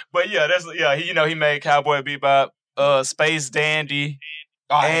 But yeah, he made Cowboy Bebop, Space Dandy,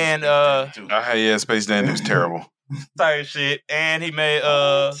 and Space Dandy was terrible. Type shit, and he made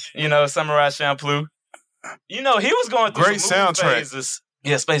Samurai Champloo. He was going through Great some soundtrack. phases.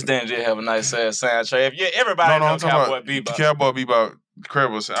 Yeah, Space Dandy did have a nice ass soundtrack. Yeah, everybody knows Cowboy Bebop. Cowboy Bebop,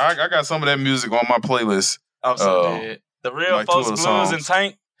 incredible. I got some of that music on my playlist. I'm so dead. The Real like Folks 2 of the Blues songs. and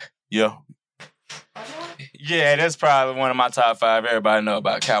Tank. Yeah. Yeah, that's probably one of my top 5. Everybody know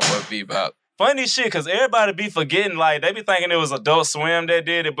about Cowboy Bebop. Funny shit, because everybody be forgetting, like, they be thinking it was Adult Swim that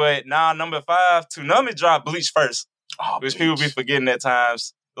did it, but number 5, Toonami dropped Bleach first, which people be forgetting at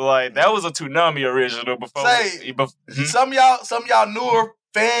times. Like, that was a Toonami original before. Some of y'all newer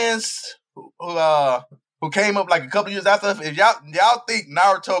fans who came up like a couple years after, if y'all think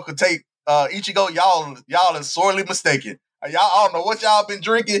Naruto could take Ichigo, y'all is sorely mistaken. I don't know what y'all been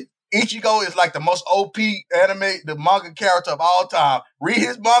drinking. Ichigo is like the most OP the manga character of all time. Read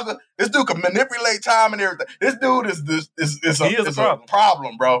his manga. This dude can manipulate time and everything. This dude is a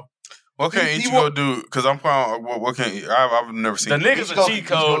problem, bro. What can Ichigo do? Because I'm calling. What can I've never seen. The nigga's a cheat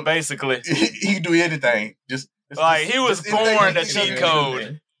code, basically. He can do anything. He was born a cheat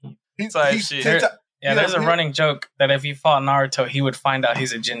code. Shit. There's a running joke that if he fought Naruto, he would find out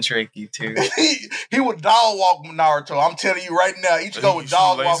he's a Jinchuriki too. he would dog walk Naruto. I'm telling you right now, Ichigo would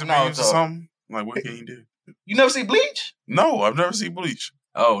dog walk Naruto. Or something? Like, what can he do? You never see Bleach? No, I've never seen Bleach.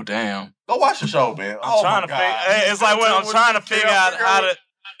 Oh, damn. Go watch the show, man. I'm trying to figure out how to.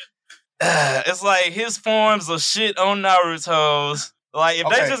 It's like his forms of shit on Naruto's. Like, if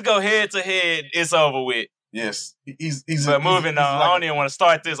they just go head to head, it's over with. Yes. But moving on, I don't even want to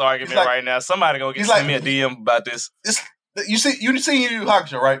start this argument right now. Somebody gonna send me a DM about this. You see Yu Yu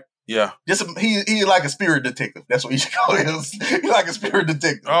Hakusho, right? Yeah. He's like a spirit detective. That's what Ichigo is. He's like a spirit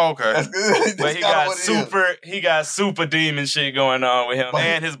detective. Oh, okay. That's good. But he got super demon shit going on with him,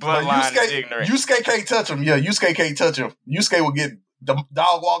 and his bloodline is ignorant. Yusuke can't touch him. Yeah, Yusuke can't touch him. Yusuke will get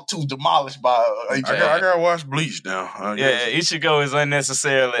dog walk 2 demolished by Ichigo. I gotta watch Bleach now. Ichigo is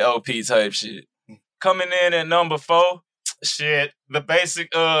unnecessarily OP type shit. Coming in at number 4, the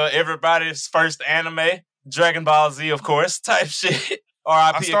basic everybody's first anime, Dragon Ball Z, of course, type shit.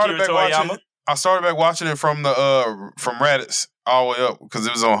 R.I.P. Akira Toriyama. I started back watching it from Raditz all the way up because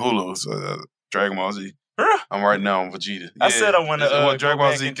it was on Hulu. So Dragon Ball Z. I'm right now on Vegeta. I said I want to Dragon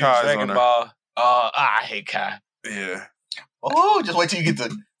Ball Z Kai Dragon Ball. I hate Kai. Yeah. Oh, just wait till you get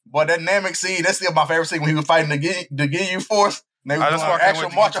to boy that Namek scene. That's still my favorite scene when he was fighting the Ginyu Force. And they were doing actual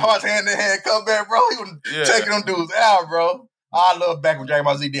martial arts hand in hand combat, bro. He was taking them dudes out, bro. I love back when Dragon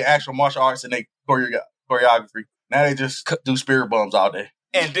Ball Z did actual martial arts and they choreography. Now they just do spirit bombs all day.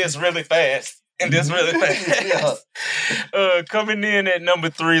 And this really fast. Coming in at number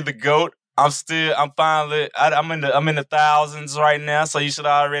 3, the GOAT. I'm in the thousands right now, so you should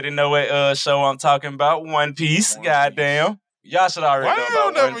already know what show I'm talking about. One Piece. Goddamn. Y'all should already know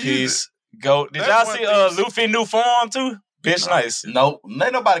about One Piece. GOAT. Did y'all see Luffy new form too? Bitch, nice. Nope.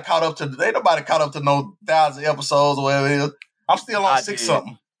 Ain't nobody caught up to no 1,000 episodes or whatever it is. I'm still on 6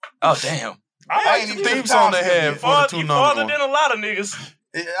 something. Oh damn. I ain't even theme song they had for the 2 number farther than a lot of niggas.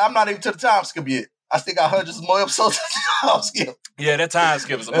 I'm not even to the time skip yet. I still got hundreds of more episodes to time skip. Yeah, that time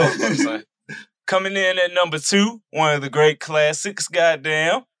skip is a motherfucker, son. Coming in at number 2, one of the great classics,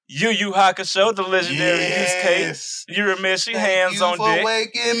 goddamn. Yu Yu Hakusho, the legendary Yusuke. Urameshi, hands on deck.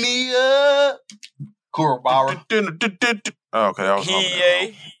 Thank you for waking me up. Kurobara. Okay, that was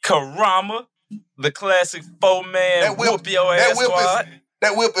Hiei, Karama, the classic 4-man whoop your ass squad.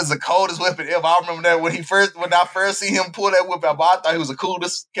 That whip is the coldest weapon ever. I remember that when I first see him pull that whip out, I thought he was the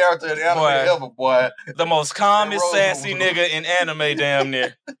coolest character in anime ever, boy. The most calmest, sassy nigga in anime, damn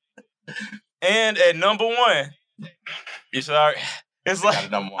near. And at number 1, it's like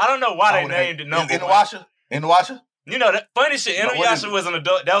I don't know why they named it number 1. Inuyasha? You know that funny shit. Inuyasha was an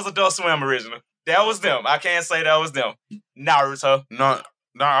adult. That was Adult Swim original. That was them. I can't say that was them. Naruto. No,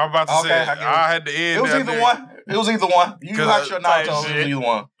 I'm about to say I had to end. It was either one. Yu Yu Hakusho, Naruto. It was either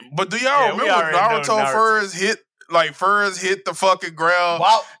one. But do y'all remember Naruto first hit the fucking ground?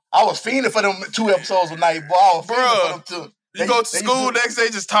 Well, I was fiending for them 2 episodes a night, bro. I was fiending for them 2. You go to school next day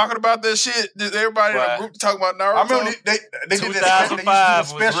just talking about that shit. Just everybody in the group talking about Naruto. I remember they did that.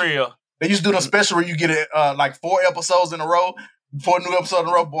 2005 was real. They used to do the special where you get it like 4 episodes in a row, 4 new episodes in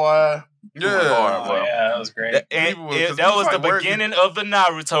a row, boy. Yeah, that was great. That was the beginning of the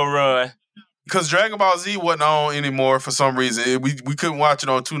Naruto run. Because Dragon Ball Z wasn't on anymore for some reason. We couldn't watch it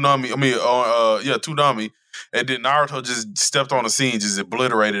on Toonami. Toonami. And then Naruto just stepped on the scene, just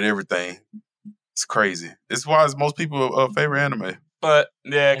obliterated everything. It's crazy. It's why it's most people's favorite anime. But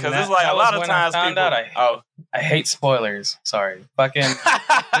yeah, because it's like a lot of times I hate spoilers. Sorry. Fucking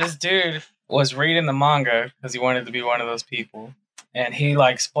this dude was reading the manga because he wanted to be one of those people. And he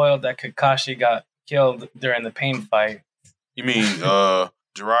like spoiled that Kakashi got killed during the pain fight. You mean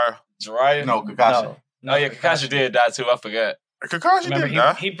Jiraiya? Jiraiya? No, Kakashi. No, Kakashi did die too. I forgot. Kakashi did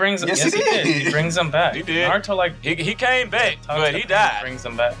die. He brings him. Yes, he did. He brings him back. He did. Naruto he came back, but he died. Brings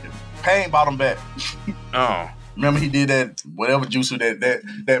him back. Pain brought him back. Oh. Remember he did that whatever jutsu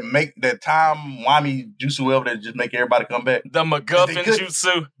that make that time wami jutsu whatever that just make everybody come back. The MacGuffin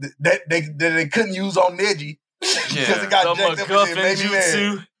jutsu that they couldn't use on Neji because it got the MacGuffin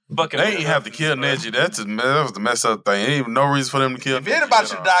jutsu. They ain't have to kill Neji. That was the mess up thing. Ain't even no reason for them to kill. If anybody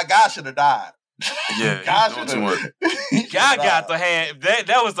should die, Guy should have died. Yeah, Guy too much. Guy got the hand.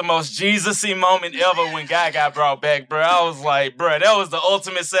 That was the most Jesus-y moment ever when Guy got brought back, bro. I was like, bro, that was the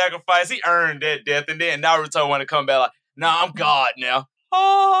ultimate sacrifice. He earned that death, and then Naruto want to come back like, nah, I'm God now.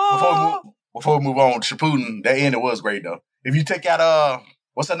 Before we move on, Shippuden, that ending was great though. If you take out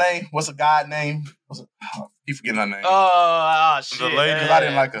what's her name? What's the god name? Keep forgetting her name. Shit. The lady. I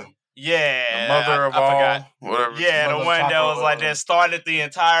didn't like her. Yeah, the mother of all, forgot. Whatever. Yeah, the one that was like that started the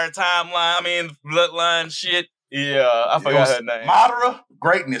entire timeline. I mean, bloodline shit. Yeah, I forgot her name. Madara,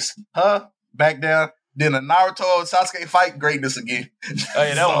 greatness. Her back down. Then the Naruto Sasuke fight, greatness again. Oh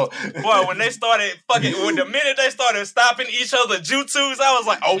yeah, that was boy. When they started when the minute they started stopping each other jutsus, I was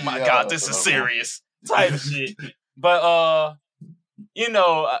like, oh my god, this is serious type shit. But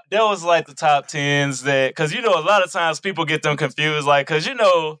that was like the top 10s that because a lot of times people get them confused, like because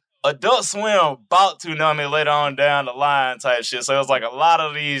Adult Swim bought Toonami later on down the line type shit. So it was like a lot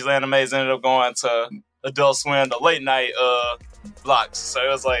of these animes ended up going to Adult Swim, the late night blocks. So it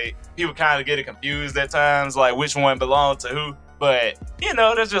was like people kind of get confused at times, like which one belonged to who. But,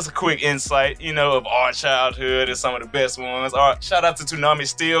 that's just a quick insight, of our childhood and some of the best ones. Shout out to Toonami,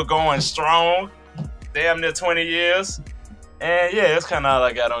 still going strong. Damn near 20 years. And yeah, that's kind of all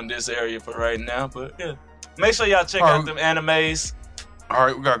I got on this area for right now. But yeah, make sure y'all check out them animes. All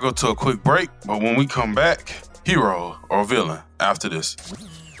right, we got to go to a quick break, but when we come back, hero or villain after this.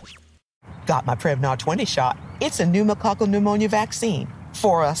 Got my Prevnar 20 shot. It's a pneumococcal pneumonia vaccine.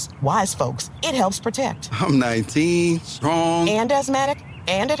 For us, wise folks, it helps protect. I'm 19, strong. And asthmatic,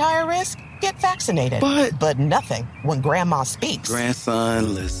 and at higher risk. Get vaccinated. But nothing when Grandma speaks.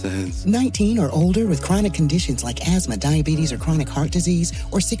 Grandson listens. 19 or older with chronic conditions like asthma, diabetes, or chronic heart disease,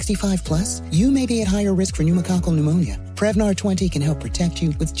 or 65 plus, you may be at higher risk for pneumococcal pneumonia. Prevnar 20 can help protect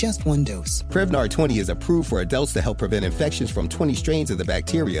you with just one dose. Prevnar 20 is approved for adults to help prevent infections from 20 strains of the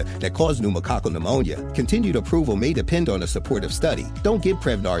bacteria that cause pneumococcal pneumonia. Continued approval may depend on a supportive study. Don't get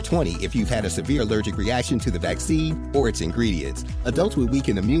Prevnar 20 if you've had a severe allergic reaction to the vaccine or its ingredients. Adults with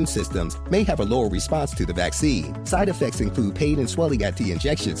weakened immune systems may have a lower response to the vaccine. Side effects include pain and swelling at the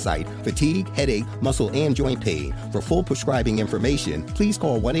injection site, fatigue, headache, muscle, and joint pain. For full prescribing information, please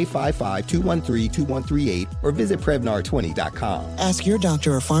call 1-855-213-2138 or visit Prevnar20.com. Ask your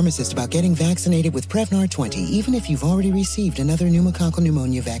doctor or pharmacist about getting vaccinated with Prevnar 20, even if you've already received another pneumococcal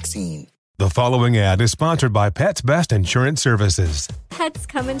pneumonia vaccine. The following ad is sponsored by Pets Best Insurance Services. Pets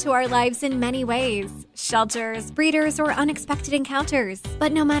come into our lives in many ways. Shelters, breeders, or unexpected encounters.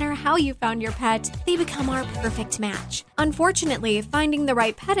 But no matter how you found your pet, they become our perfect match. Unfortunately, finding the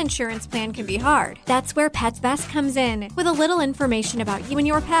right pet insurance plan can be hard. That's where Pets Best comes in. With a little information about you and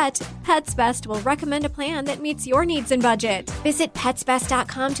your pet, Pets Best will recommend a plan that meets your needs and budget. Visit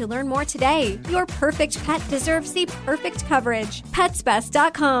PetsBest.com to learn more today. Your perfect pet deserves the perfect coverage.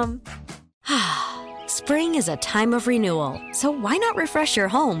 PetsBest.com. Spring is a time of renewal, so why not refresh your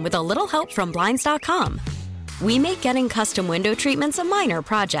home with a little help from Blinds.com? We make getting custom window treatments a minor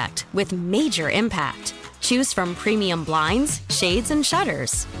project with major impact. Choose from premium blinds, shades, and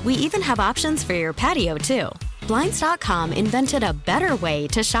shutters. We even have options for your patio, too. Blinds.com invented a better way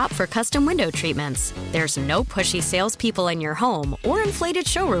to shop for custom window treatments. There's no pushy salespeople in your home or inflated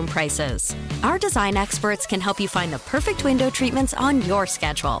showroom prices. Our design experts can help you find the perfect window treatments on your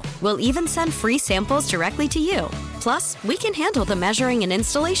schedule. We'll even send free samples directly to you. Plus, we can handle the measuring and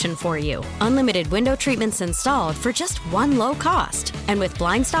installation for you. Unlimited window treatments installed for just one low cost. And with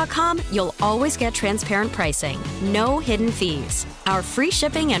Blinds.com, you'll always get transparent pricing. No hidden fees. Our free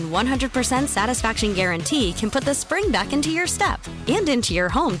shipping and 100% satisfaction guarantee can put the spring back into your step and into your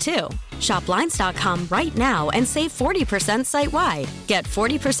home, too. Shop Blinds.com right now and save 40% site-wide. Get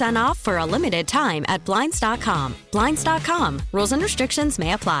 40% off for a limited time at Blinds.com. Blinds.com. Rules and restrictions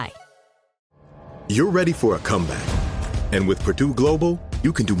may apply. You're ready for a comeback. And with Purdue Global,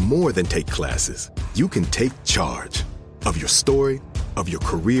 you can do more than take classes. You can take charge of your story, of your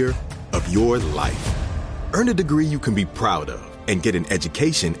career, of your life. Earn a degree you can be proud of and get an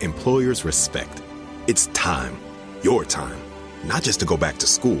education employers respect. It's time, your time, not just to go back to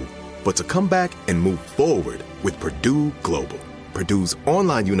school, but to come back and move forward with Purdue Global, Purdue's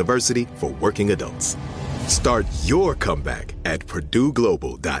online university for working adults. Start your comeback at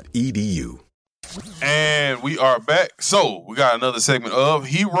purdueglobal.edu. And we are back. So we got another segment of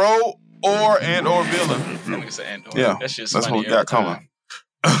Hero or Villain. Yeah, that's what we got coming.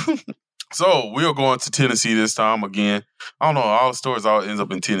 So we are going to Tennessee this time again. I don't know, all the stories all ends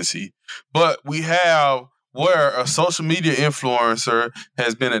up in Tennessee. But we have where a social media influencer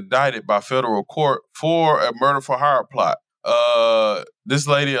has been indicted by federal court for a murder for hire plot. This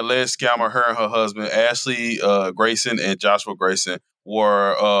lady, alleged scammer, her and her husband, Ashley Grayson and Joshua Grayson,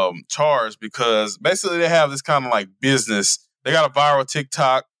 were charged because basically they have this kind of like business. They got a viral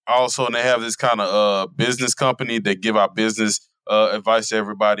TikTok also, and they have this kind of business company that give out business advice to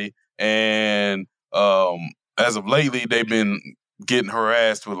everybody. And as of lately, they've been getting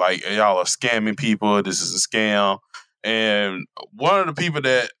harassed with like, y'all are scamming people. This is a scam. And one of the people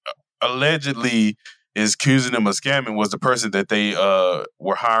that allegedly is accusing them of scamming was the person that they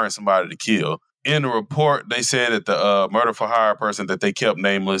were hiring somebody to kill. In the report, they said that the murder for hire person that they kept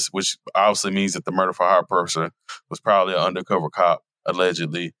nameless, which obviously means that the murder for hire person was probably an undercover cop,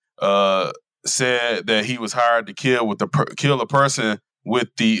 allegedly, said that he was hired to kill kill a person with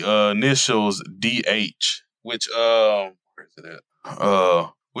the initials DH, which where is it at?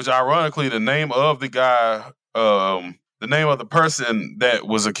 Which ironically, the name of the guy, the name of the person that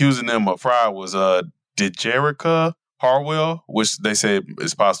was accusing them of fraud was DeJerica Harwell, which they say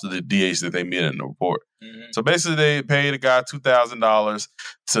is possibly the DH that they met in the report. Mm-hmm. So basically, they paid a guy $2,000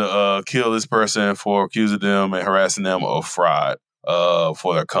 to kill this person for accusing them and harassing them of fraud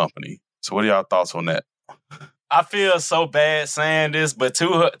for their company. So what are y'all thoughts on that? I feel so bad saying this, but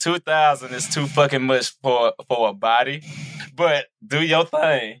 2,000 is too fucking much for a body. But do your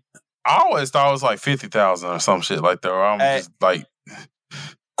thing. I always thought it was like 50,000 or some shit like that. Or I'm just like,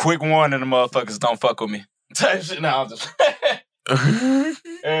 quick warning, the motherfuckers don't fuck with me. Type shit. No, I'm just.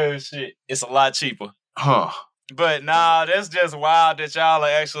 Oh shit, it's a lot cheaper. Huh. But nah, that's just wild that y'all are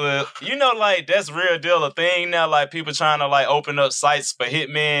actually, like that's real deal a thing now. Like people trying to like open up sites for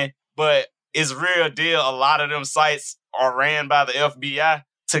hitmen, but it's real deal. A lot of them sites are ran by the FBI.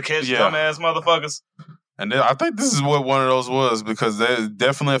 to catch dumbass motherfuckers. And then I think this is what one of those was because there's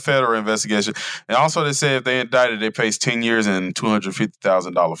definitely a federal investigation. And also they say if they indicted, they face 10 years and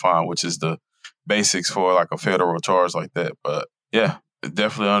 $250,000 fine, which is the basics for like a federal charge like that. But yeah, it's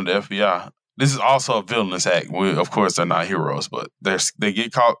definitely under the FBI. This is also a villainous act. Of course, they're not heroes, but they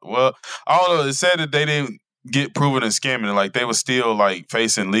get caught. Well, I don't know. It said that they didn't get proven in scamming. Like they were still like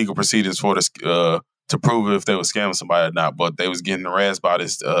facing legal proceedings for this to prove if they were scamming somebody or not. But they was getting harassed by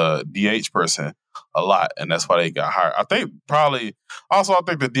this DH person a lot, and that's why they got hired. I think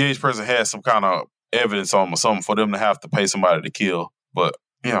the DH person had some kind of evidence on them or something for them to have to pay somebody to kill. But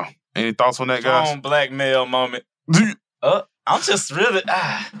any thoughts on that, guys? Strong blackmail moment. I'm just really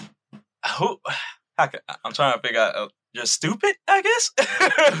I'm trying to figure out. You're stupid, I guess.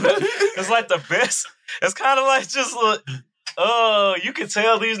 It's like the best. It's kind of like just you can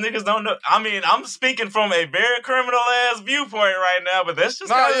tell these niggas don't know. I mean, I'm speaking from a very criminal ass viewpoint right now, but that's just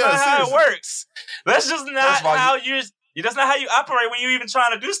not how it works. That's just not how that's not how you operate when you even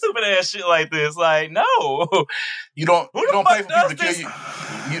trying to do stupid ass shit like this. Like, no, you don't pay for people to kill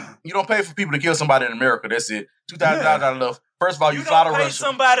you. You don't pay for people to kill somebody in America. That's it. $2,000 enough. First of all, you fly to Russia.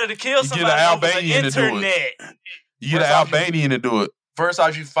 Somebody to kill somebody. You get an Albanian to do it. You get an Albanian to do it. First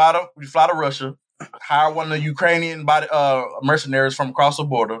off, you fly to Russia. Hire one of the Ukrainian mercenaries from across the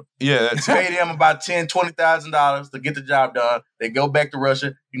border. Yeah, pay them about $10,000-$20,000 to get the job done. They go back to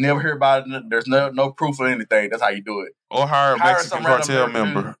Russia. You never hear about it. There's no proof of anything. That's how you do it. Or hire a Mexican cartel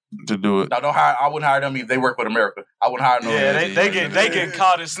member to do it. No, don't hire. I wouldn't hire them if they work with America. I wouldn't hire no. Yeah, they get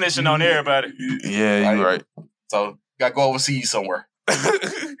caught and snitching on everybody. Yeah, you're right. So you gotta go overseas somewhere.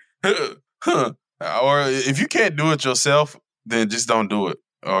 Or if you can't do it yourself, then just don't do it.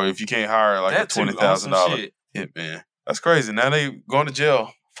 Or if you can't hire like a $20,000 hitman. That's crazy. Now they going to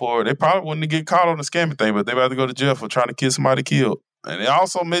jail for, they probably wouldn't get caught on the scamming thing, but they about to go to jail for trying to kill somebody killed. And they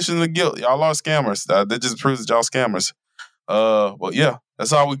also mention the guilt. Y'all are scammers. That just proves that y'all scammers. But yeah,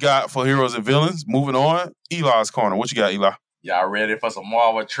 that's all we got for heroes and villains. Moving on, Eli's corner. What you got, Eli? Y'all ready for some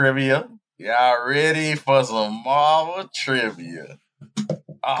Marvel trivia?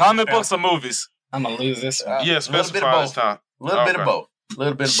 Comic books or movies? I'm gonna lose this one. Yeah, specify this time. A little bit of both.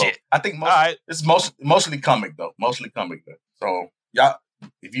 I think it's mostly comic though. So y'all,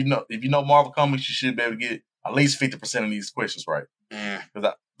 if you know Marvel comics, you should be able to get at least 50% of these questions right.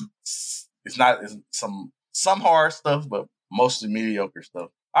 Because it's some hard stuff, but mostly mediocre stuff.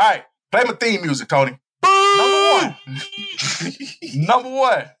 All right, play my theme music, Tony. Number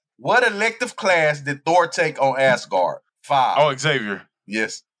one. What elective class did Thor take on Asgard? 5. Oh, Xavier.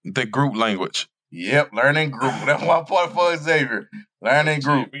 Yes. The group language. Yep, learning group. That's 1 point for Xavier. Learning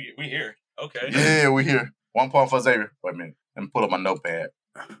group. We here. Okay. Yeah, we here. 1 point for Xavier. Wait a minute. Let me pull up my notepad.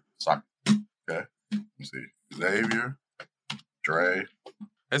 Sorry. Okay. Let's see. Xavier. Dre.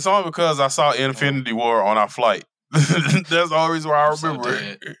 It's only because I saw Infinity War on our flight. That's the only reason why I remember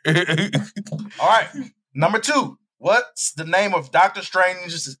it. All right. Number 2. What's the name of Doctor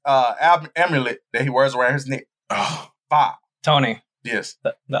Strange's amulet that he wears around his neck? 5. Tony. Yes.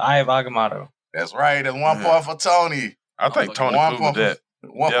 The Eye of Agamotto. That's right. That's 1 point for Tony. I think Tony Googled that.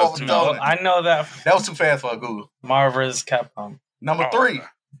 1 point for Tony. I know that. That was too fast for a Google. Marvel vs. Capcom. Number 3.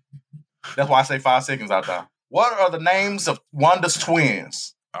 That's why I say 5 seconds out there. What are the names of Wanda's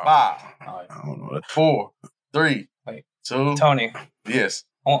twins? 5. I don't know that. 4. 3. 2. Tony. Yes.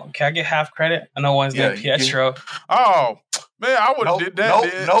 Oh, can I get half credit? I know one's named Pietro. Oh, man, I would have did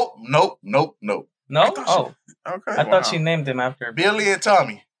that. Nope. No? Okay. I thought she named him after Billy and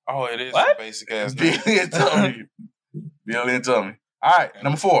Tommy. Oh, it is what? Basic ass Billy and Tommy. Billy and Tommy. All right,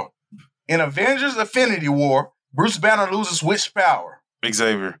 number 4. In Avengers Infinity War, Bruce Banner loses which power?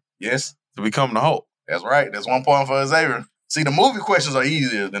 Xavier. Yes. To become the Hulk. That's right. That's 1 point for Xavier. See, the movie questions are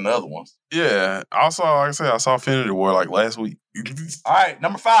easier than the other ones. Yeah. Also, like I said, I saw Infinity War like last week. All right,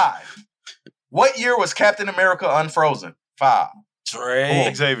 number 5. What year was Captain America unfrozen? 5.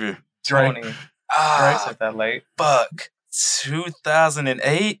 Dre. Xavier. Dre. Tony. Said that late. Fuck.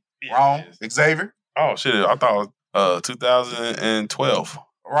 2008? Wrong. Xavier. Oh, shit. I thought it was 2012.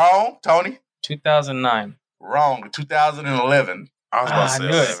 Wrong. Tony. 2009. Wrong. 2011. I was about to say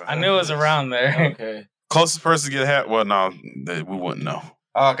 11. I knew it was around there. Okay. Closest person to get a hat? Well, no, we wouldn't know.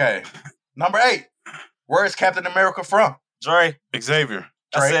 Okay. Number 8. Where is Captain America from? Dre. Xavier.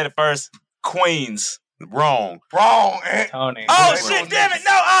 I said it first. Queens. Wrong. Tony. Oh, shit, damn it.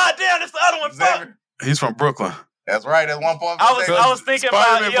 No, damn, that's the other one. Fuck. He's from Brooklyn. That's right. That's 1 point. I was thinking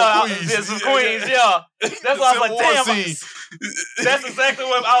about, this is Queens, yeah. That's why I was like, damn. That's exactly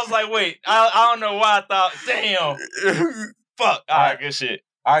what I was like, wait. I don't know why I thought, damn. Fuck. All right, good shit.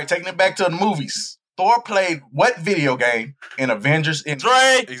 All right, taking it back to the movies. Thor played what video game in Avengers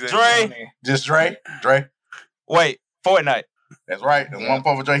Endgame? Dre. Just Dre? Dre? Wait, Fortnite. That's right. There's 1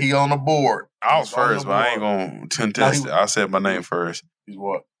 point for Dre. He on the board. I was first, but I ain't going to contest it. I said my name first. He's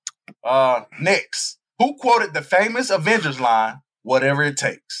what? Next. Who quoted the famous Avengers line, whatever it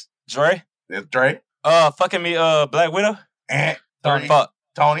takes? Dre. It's Dre. Fucking me, Black Widow. Tony. Fuck.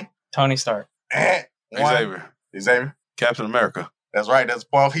 Tony Stark. Xavier. Captain America. That's right. That's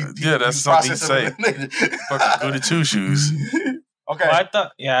Paul. That's something he say. Fucking goody two shoes. Okay.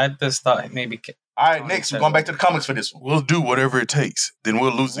 Well, I just thought maybe. All right, next, we're going back to the comics for this one. We'll do whatever it takes. Then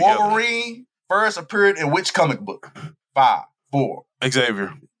we'll lose together. Wolverine first appeared in which comic book? 5, 4.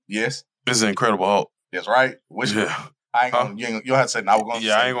 Xavier. Yes. This is Incredible Hulk. That's right. Which I ain't gonna, you don't have to say no. We're gonna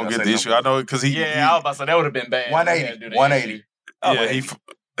I ain't gonna get the issue. I know because he. I was about to say that would have been bad. 180.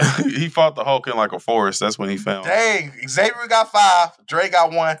 He fought the Hulk in like a forest. That's when he found. Dang, Xavier got 5. Dre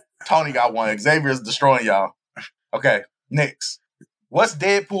got 1. Tony got 1. Xavier's destroying y'all. Okay, next. What's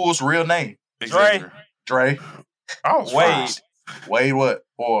Deadpool's real name? Dre. I was Wade. Wade what?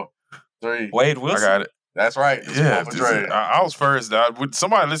 4, 3. Wade Wilson. I got it. That's right. Yeah, I was first.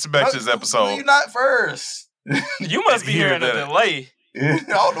 Somebody listen back to this episode. You're not first. You must be hearing a delay. I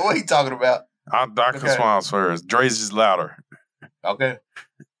don't know what he's talking about. Dr. Swan's first. Dre's just louder. Okay.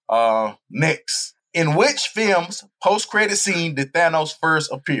 Next. In which film's post-credit scene did Thanos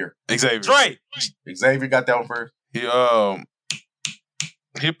first appear? Xavier. Dre. Xavier got that one first.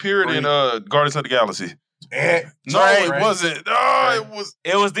 He appeared in Guardians of the Galaxy. No, it wasn't. No,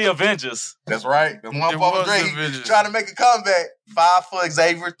 it was the Avengers. That's right. That's 1 for Dre. Trying to make a comeback. 5 for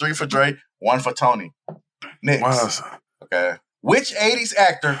Xavier, 3 for Dre, 1 for Tony. Next. Wow. Okay. Which 80s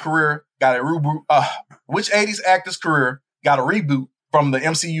actor career got a reboot? Which 80s actor's career got a reboot from the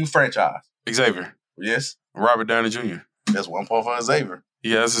MCU franchise? Xavier. Yes. Robert Downey Jr. That's 1 point for Xavier.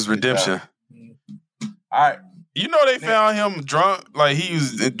 Yeah, that's his redemption. All right. You know they found him drunk, like he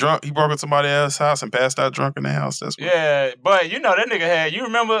was drunk. He broke into somebody else's house and passed out drunk in the house. That's what. Yeah, but you know that nigga had. You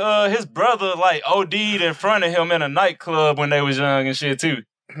remember his brother like OD'd in front of him in a nightclub when they was young and shit too.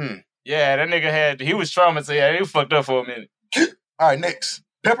 Yeah, that nigga had. He was traumatized. Yeah, he was fucked up for a minute. All right, next.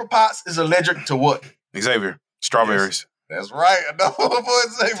 Pepper Potts is allergic to what? Xavier. Strawberries. That's right. Another for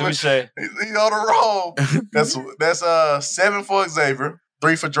Xavier. Touche. He's on the roll. That's 7 for Xavier,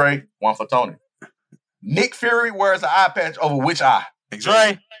 3 for Dre, 1 for Tony. Nick Fury wears an eye patch over which eye?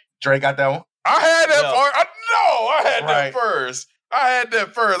 Dre got that one. I had that part. I had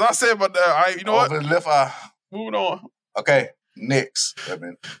that first. I said, but you know over what? His left eye. Moving on. Okay, next.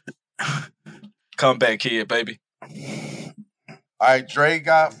 Come back, kid, baby. All right, Dre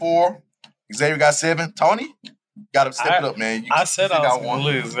got 4. Xavier got 7. Tony, got to step it up, man. I said I was going to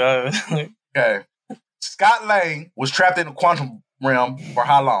lose. Okay. Scott Lang was trapped in the quantum realm for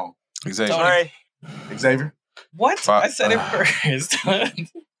how long? Xavier. What? I said it first.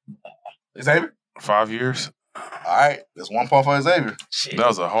 Xavier? 5 years. All right. That's 1 point for Xavier. That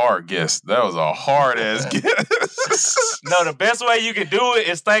was a hard guess. That was a hard ass guess. No, the best way you could do it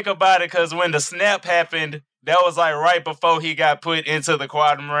is think about it because when the snap happened, that was like right before he got put into the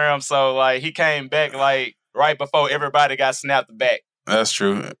quantum realm. So like he came back like right before everybody got snapped back. That's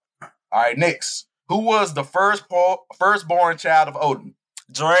true. All right, next. Who was the firstborn child of Odin?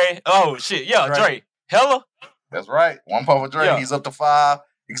 Dre. Oh shit. Yeah, Dre. Hella. That's right. 1 point for Dre. Yeah. He's up to 5.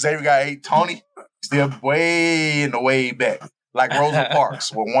 Xavier got 8. Tony still way in the way back. Like Rosa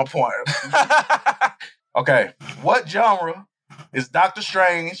Parks with 1 point. Okay. What genre is Doctor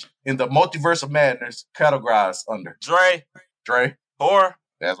Strange in the Multiverse of Madness categorized under? Dre. Horror.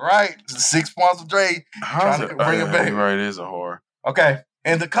 That's right. 6 points for Dre. Trying to bring it back. Right, it is a horror. Okay.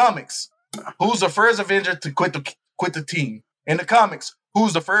 In the comics, who's the first Avenger to quit the team? In the comics,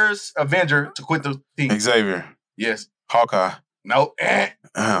 who's the first Avenger to quit the team? Xavier. Yes. Hawkeye. No.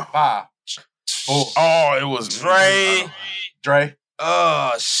 5. 4. Oh, it was Dre.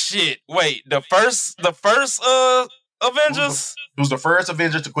 Oh shit! Wait, the first Avengers. Who's the first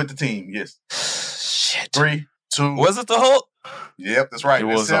Avenger to quit the team? Yes. Shit. 3, 2. Was it the Hulk? Yep, that's right. It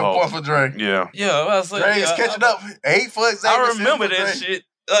was 7 points for Dre. Yeah. I was like, Dre is catching up. 8 for Xavier. I remember that shit.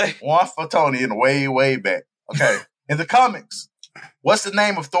 1 for Tony in the way back. Okay. In the comics, what's the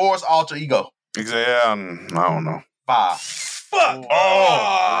name of Thor's alter ego? Xavier. I don't know. 5. Fuck.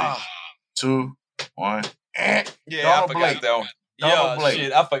 2, 1. Yeah, I forgot that one.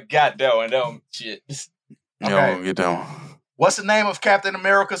 Shit, I forgot that one. That one, shit. Okay. I'm gonna get that one. What's the name of Captain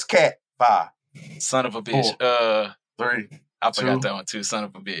America's cat? 5. Son of a bitch. 3. I forgot that one too. Son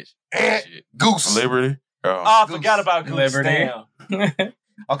of a bitch. Shit. Goose. Liberty. I forgot about Goose. Liberty. Damn.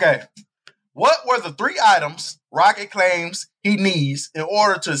 Okay. What were the 3 items Rocket claims he needs in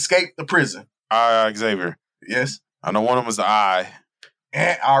order to escape the prison? Xavier. Yes. I know one of them was the eye.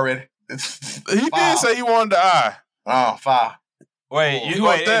 Already. He did say he wanted the eye. Oh, 5. Wait, You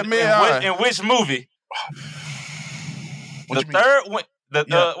want that man? in which movie? What the third one.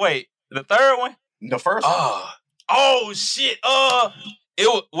 Wait, the third one. The first one. Oh shit.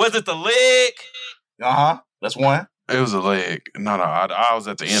 Was it the leg? That's one. It was a leg. No, I was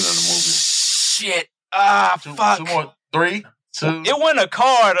at the end of the movie. Shit. Fuck. 2 more. 3, 2. It wasn't a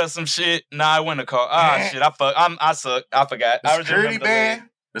card or some shit. Nah, it wasn't a card. Shit. I suck. I forgot. The security band.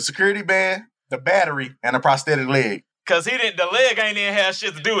 The security band. The battery and the prosthetic leg. Cause the leg ain't even have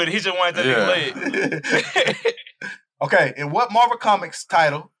shit to do with it. He just wanted the leg. Okay, in what Marvel Comics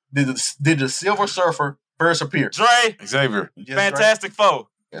title did the Silver Surfer first appear? Dre. Xavier. Yes, Fantastic Four.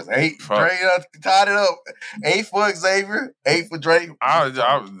 Yes, 8. Dre tied it up. 8 for Xavier. 8 for Dre.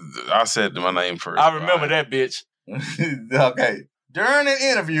 I said my name first. I remember that bitch. Okay. During an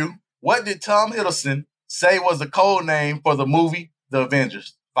interview, what did Tom Hiddleston say was the code name for the movie The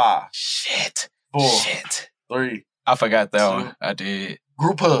Avengers? 5. Shit. 4. Shit. 3. I forgot that 2. one. I did.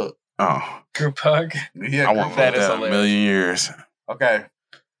 Group hug. Oh. Group hug. Yeah, I want that in a million years. Okay.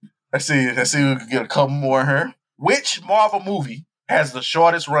 Let's see if we can get a couple more here. Which Marvel movie has the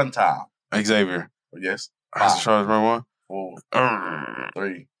shortest runtime? Xavier. Yes. That's the shortest run one. 4.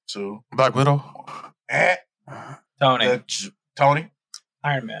 3, 2. Black Widow. Tony. Tony.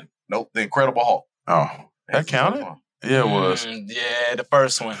 Iron Man. Nope. The Incredible Hulk. Oh, that counted? Yeah, it was. Yeah, the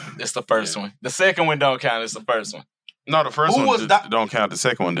first one. It's the first one. The second one don't count. It's the first one. No, the first one don't count. The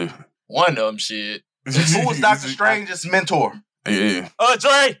second one do. One of them shit. Who was Doctor Strange's mentor? Yeah.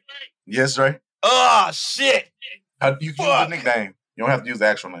 Dre. Yes, Dre. Oh, shit. You can use the nickname. You don't have to use the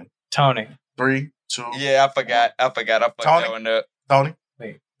actual name. Tony. 3, 2. Yeah, I forgot. I fucked that one up. Tony.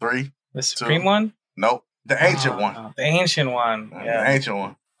 Wait. 3. The Supreme one? Nope. The ancient one. The ancient one. Yeah. The ancient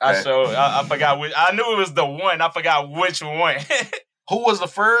one. I forgot which. I knew it was the one. I forgot which one. Who was the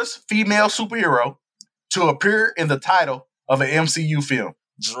first female superhero to appear in the title of an MCU film?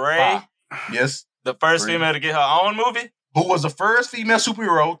 Dre. Yes. The first female to get her own movie? Who was the first female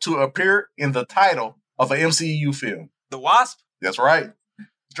superhero to appear in the title of an MCU film? The Wasp? That's right.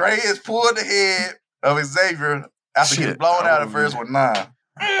 Dre has pulled the head of Xavier after getting blown out at first with 9.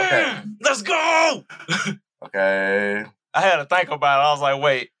 Okay. Let's go! Okay. I had to think about it. I was like,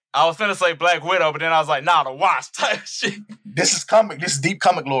 wait. I was finna say Black Widow, but then I was like, nah, the Wasp type shit. This is comic. This is deep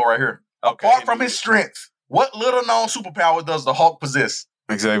comic lore right here. Okay, apart from his strength, what little known superpower does the Hulk possess?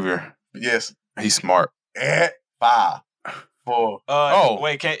 Xavier. Yes. He's smart. At 5. 4.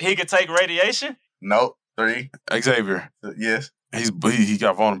 Wait, he could take radiation? Nope. 3. Xavier. Yes. He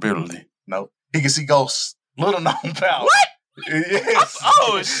got vulnerability. Nope. He can see ghosts. Little known power. What? Yes.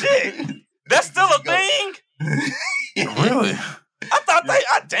 Oh shit. That's still a thing? Really? I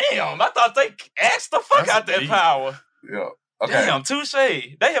thought they axed the fuck out that power. Yeah. Okay. Damn, touche.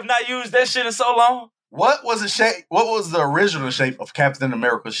 They have not used that shit in so long. What was the original shape of Captain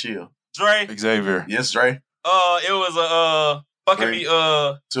America's shield? Dre. Xavier. Yes, Dre. It was a fucking 3,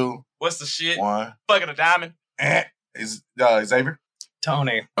 me 2. What's the shit? 1. Fucking a diamond. Is Xavier?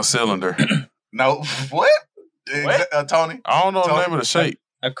 Tony. A cylinder. No. What? Tony. I don't know the name of the shape.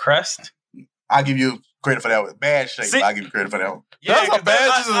 A crest. I'll give you credit for that one. Bad shape. See? I'll give you credit for that one. Yeah, that's a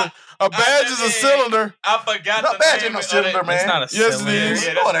badge. A badge is a cylinder. I forgot no, the badge name ain't no of cylinder, it. man. It's not a cylinder. Yes, it is.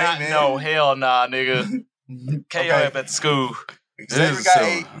 Yeah, No, that's it ain't, not, man. no, hell nah, nigga. KO up at the school. Xavier got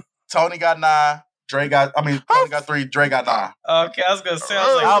 8. Tony got 9. Tony got 3. Dre got 9. Okay, I was gonna say.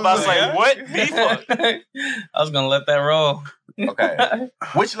 I was about to say what? Beef? I was gonna let that roll. Okay.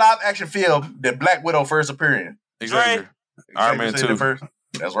 Which live action film did Black Widow first appear in? Xavier. Iron Man 2. First.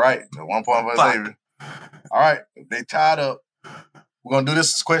 That's right. 1 point for Xavier. All right. They tied up. We're gonna do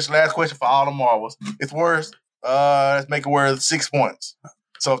this last question for all the Marvels. It's worth. Let's make it worth 6 points.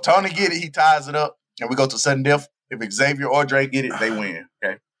 So if Tony get it, he ties it up, and we go to sudden death. If Xavier or Dre get it, they win.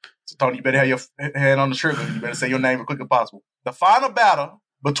 Okay. So Tony, you better have your hand on the trigger. You better say your name as quick as possible. The final battle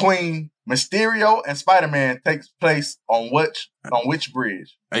between Mysterio and Spider-Man takes place on which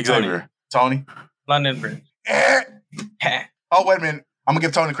bridge? Xavier. Tony. London Bridge. Oh, wait a minute. I'm gonna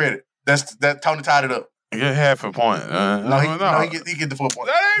give Tony credit. That Tony tied it up. You get half a point. He get the full point.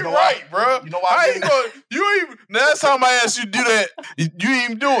 That ain't right, bro. You know why? Last time I asked you to do that, you didn't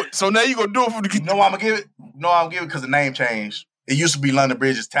even do it. So now you gonna do it for the. You know why I'm gonna give it? No, I'm gonna give it because the name changed. It used to be London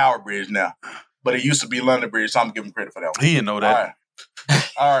Bridge, it's Tower Bridge now. But it used to be London Bridge, so I'm gonna give him credit for that one. He didn't know that.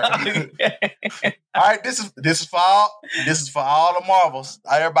 All right. All right. This is for all the Marvels.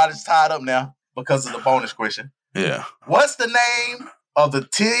 Everybody's tied up now because of the bonus question. Yeah. What's the name of the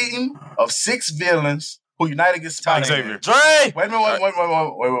team of 6 villains who united against Spider-Man? Xavier. Dre! Wait a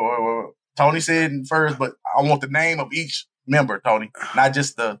minute. Tony said it first, but I want the name of each member, Tony, not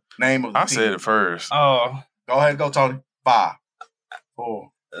just the name of the team. I said it first. Oh. Go ahead and go, Tony. 5, 4,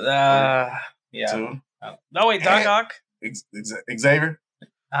 3, Yeah. 2. No, wait, Doc Ock? Xavier?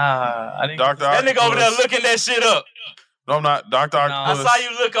 I didn't. Dr. That nigga over there looking that shit up. No, I'm not. Dr. I Octopus. saw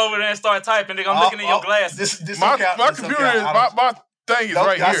you look over there and start typing, nigga. I'm looking in your glasses. My computer is, my thing is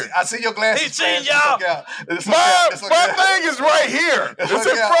right here. I see your glasses. He cheating, y'all. My thing is right here. It's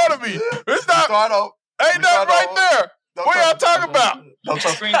in front of me. It's not. Ain't nothing right there. What y'all talking about?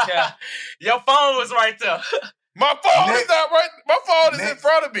 Screen cap. Your phone was right there. My phone is not right. My phone is in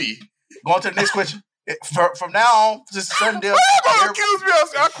front of me. Going to the next question. From now on, since it's a certain deal. Don't accuse me.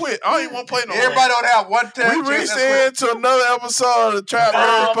 I quit. I don't even want to play no more. Everybody don't have one time. We reached into another episode of the Trap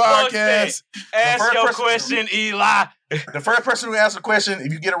Nerd Podcast. Ask your question, Eli. The first person who asks a question,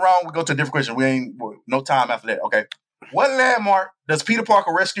 if you get it wrong, we go to a different question. We ain't no time after that. Okay. What landmark does Peter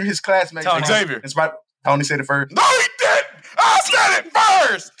Parker rescue his classmates? Xavier. Tony said it first. No, he didn't. I said it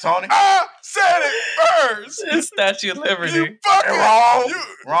first. Tony. I said it first. It's Statue of Liberty. You fucking wrong.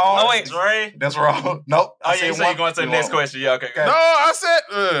 Wrong. Oh, wait. Dre. That's wrong. Nope. Oh, yeah, so you're going to the next question. Yeah, okay. No, I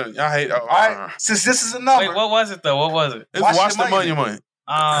said, I hate. All right. Since this is a number. Wait, what was it, though? What was it? It's Watch the Money.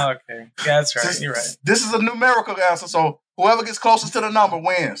 Oh, okay. Yeah, that's right. You're right. This is a numerical answer, so whoever gets closest to the number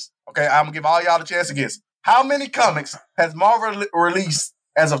wins. Okay, I'm going to give all y'all the chance to guess. How many comics has Marvel released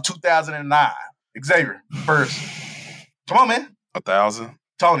as of 2009? Xavier, first. Come on, man. 1,000.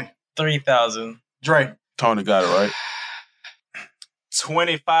 Tony. 3,000. Dre. Tony got it right.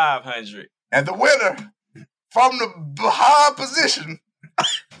 2,500. And the winner from the behind position,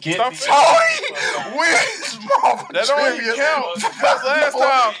 Tony wins Marvel That don't even count.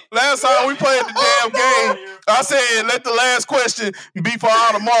 Because last time we played the damn game, I said let the last question be for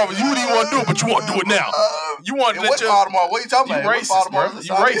all the Marvels. You didn't want to do it, but you want to do it now. You want to let your what are you talking about? You racist, bro.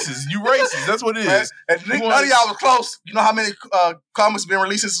 You racist. That's what it is. And none of y'all was close. You know how many comics been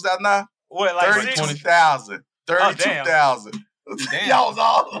released since 2009? What, like 32,000. 32,000. Y'all was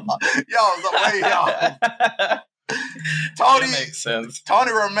way y'all. Tony makes sense.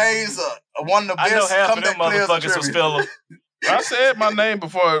 Tony remains one of the best. I know half of them motherfuckers was filler. I said my name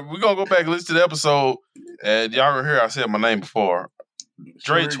before. We're going to go back and listen to the episode. And y'all were here. I said my name before.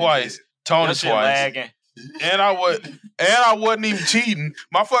 Dre twice. Tony twice. Lagging. And I wasn't even cheating.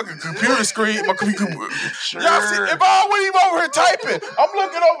 My fucking computer screen. My computer. Sure. Y'all see, if I wasn't even over here typing, I'm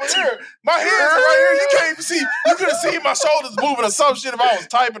looking over here. My hands are right here. You can't even see. You could have seen my shoulders moving or some shit if I was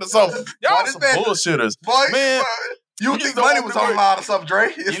typing or something. Y'all some bullshitters. Boy, man. You think money was on line or something,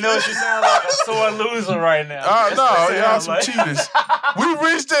 Dre? You know what you sound like? A sore loser right now. No, y'all some cheaters. We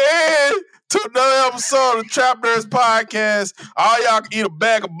reached the end to another episode of Trap Nerds Podcast. All y'all can eat a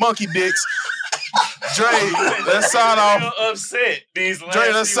bag of monkey dicks. Dre, let's sign off. Upset these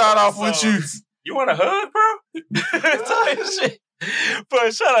Dre, let's sign off with you. You want a hug, bro? Type shit.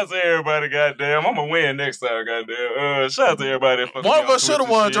 But shout out to everybody, goddamn. I'm gonna win next time, goddamn. Shout out to everybody. One of us should have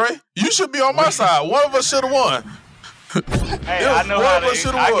won, Dre. You should be on my side. One of us should have won. Hey, I know how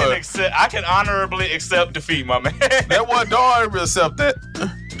to. I can honorably accept defeat, my man. That one don't honorably accept that.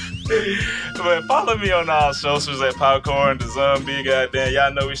 But follow me on all socials at Popcorn the Zombie. Goddamn,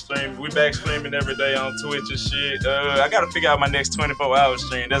 y'all know we stream. We back streaming every day on Twitch and shit. I gotta figure out my next 24-hour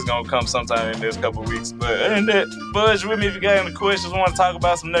stream. That's gonna come sometime in the next couple weeks. But other than that, budge with me if you got any questions, want to talk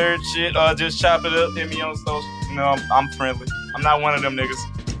about some nerd shit, or just chop it up. Hit me on social. You know, I'm friendly. I'm not one of them niggas.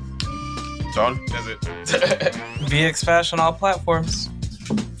 John, that's it. VX Fashion, all platforms.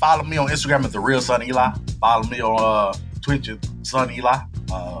 Follow me on Instagram at The Real Son Eli. Follow me on Twitch at Son Eli.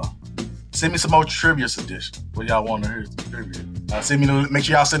 Send me some more trivia suggestions. What y'all want to hear? Trivia. Make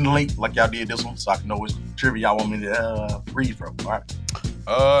sure y'all send the link like y'all did this one so I can know which trivia y'all want me to read from. All right.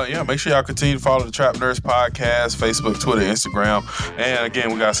 Yeah, make sure y'all continue to follow the Trap Nerds Podcast, Facebook, Twitter, Instagram. And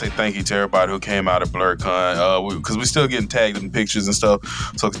again, we gotta say thank you to everybody who came out at BlurCon. Because we still getting tagged in pictures and stuff.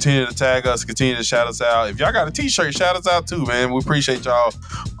 So continue to tag us, continue to shout us out. If y'all got a t-shirt, shout us out too, man. We appreciate y'all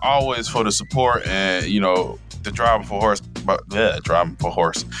always for the support and, you know, the driving force behind the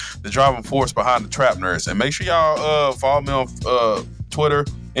Trap Nerds. And make sure y'all follow me on Twitter,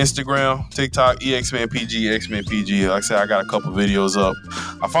 Instagram, TikTok, EXManPG, XManPG. Like I said, I got a couple videos up.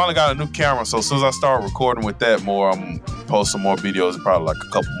 I finally got a new camera, so as soon as I start recording with that more, I'm gonna post some more videos in probably like a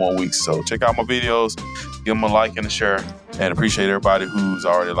couple more weeks. So check out my videos, give them a like and a share, and appreciate everybody who's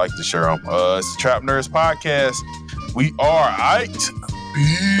already liked to share them. It's the Trap Nerds Podcast. We are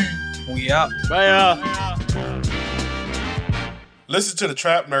We out. Bye. Listen to the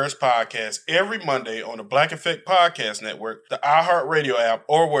Trap Nerds Podcast every Monday on the Black Effect Podcast Network, the iHeartRadio app,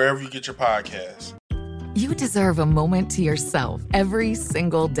 or wherever you get your podcasts. You deserve a moment to yourself every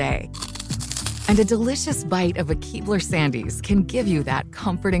single day. And a delicious bite of a Keebler Sandies can give you that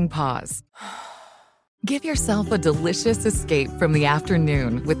comforting pause. Give yourself a delicious escape from the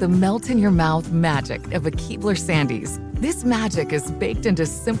afternoon with the melt-in-your-mouth magic of a Keebler Sandies. This magic is baked into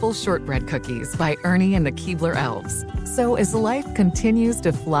simple shortbread cookies by Ernie and the Keebler Elves. So as life continues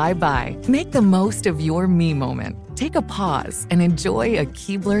to fly by, make the most of your me moment. Take a pause and enjoy a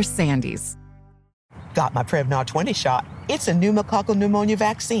Keebler Sandies. Got my Prevnar 20 shot. It's a pneumococcal pneumonia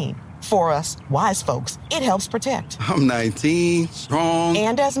vaccine. For us, wise folks, it helps protect. I'm 19, strong.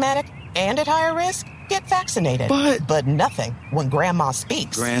 And asthmatic, and at higher risk? Get vaccinated. But nothing when grandma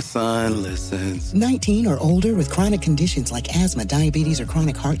speaks. Grandson listens. 19 or older with chronic conditions like asthma, diabetes, or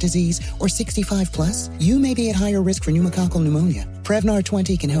chronic heart disease, or 65 plus, you may be at higher risk for pneumococcal pneumonia. Prevnar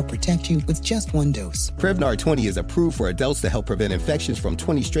 20 can help protect you with just one dose. Prevnar 20 is approved for adults to help prevent infections from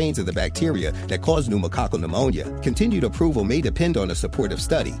 20 strains of the bacteria that cause pneumococcal pneumonia. Continued approval may depend on a supportive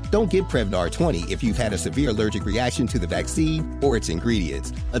study. Don't give Prevnar 20 if you've had a severe allergic reaction to the vaccine or its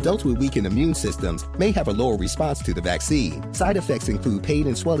ingredients. Adults with weakened immune systems may have a lower response to the vaccine. Side effects include pain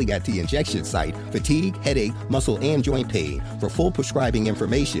and swelling at the injection site, fatigue, headache, muscle, and joint pain. For full prescribing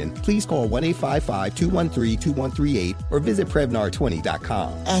information, please call 1-855-213-2138 or visit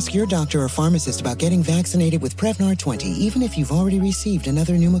Prevnar20.com. Ask your doctor or pharmacist about getting vaccinated with Prevnar 20, even if you've already received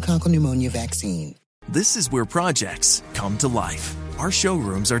another pneumococcal pneumonia vaccine. This is where projects come to life. Our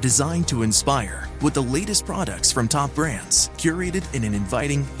showrooms are designed to inspire with the latest products from top brands, curated in an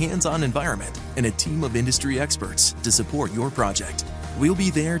inviting, hands-on environment, and a team of industry experts to support your project. We'll be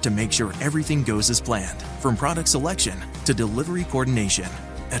there to make sure everything goes as planned, from product selection to delivery coordination.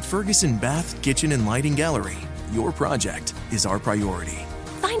 At Ferguson Bath, Kitchen, and Lighting Gallery, your project is our priority.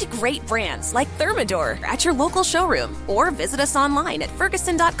 Find great brands like Thermador at your local showroom or visit us online at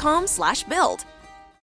ferguson.com/build.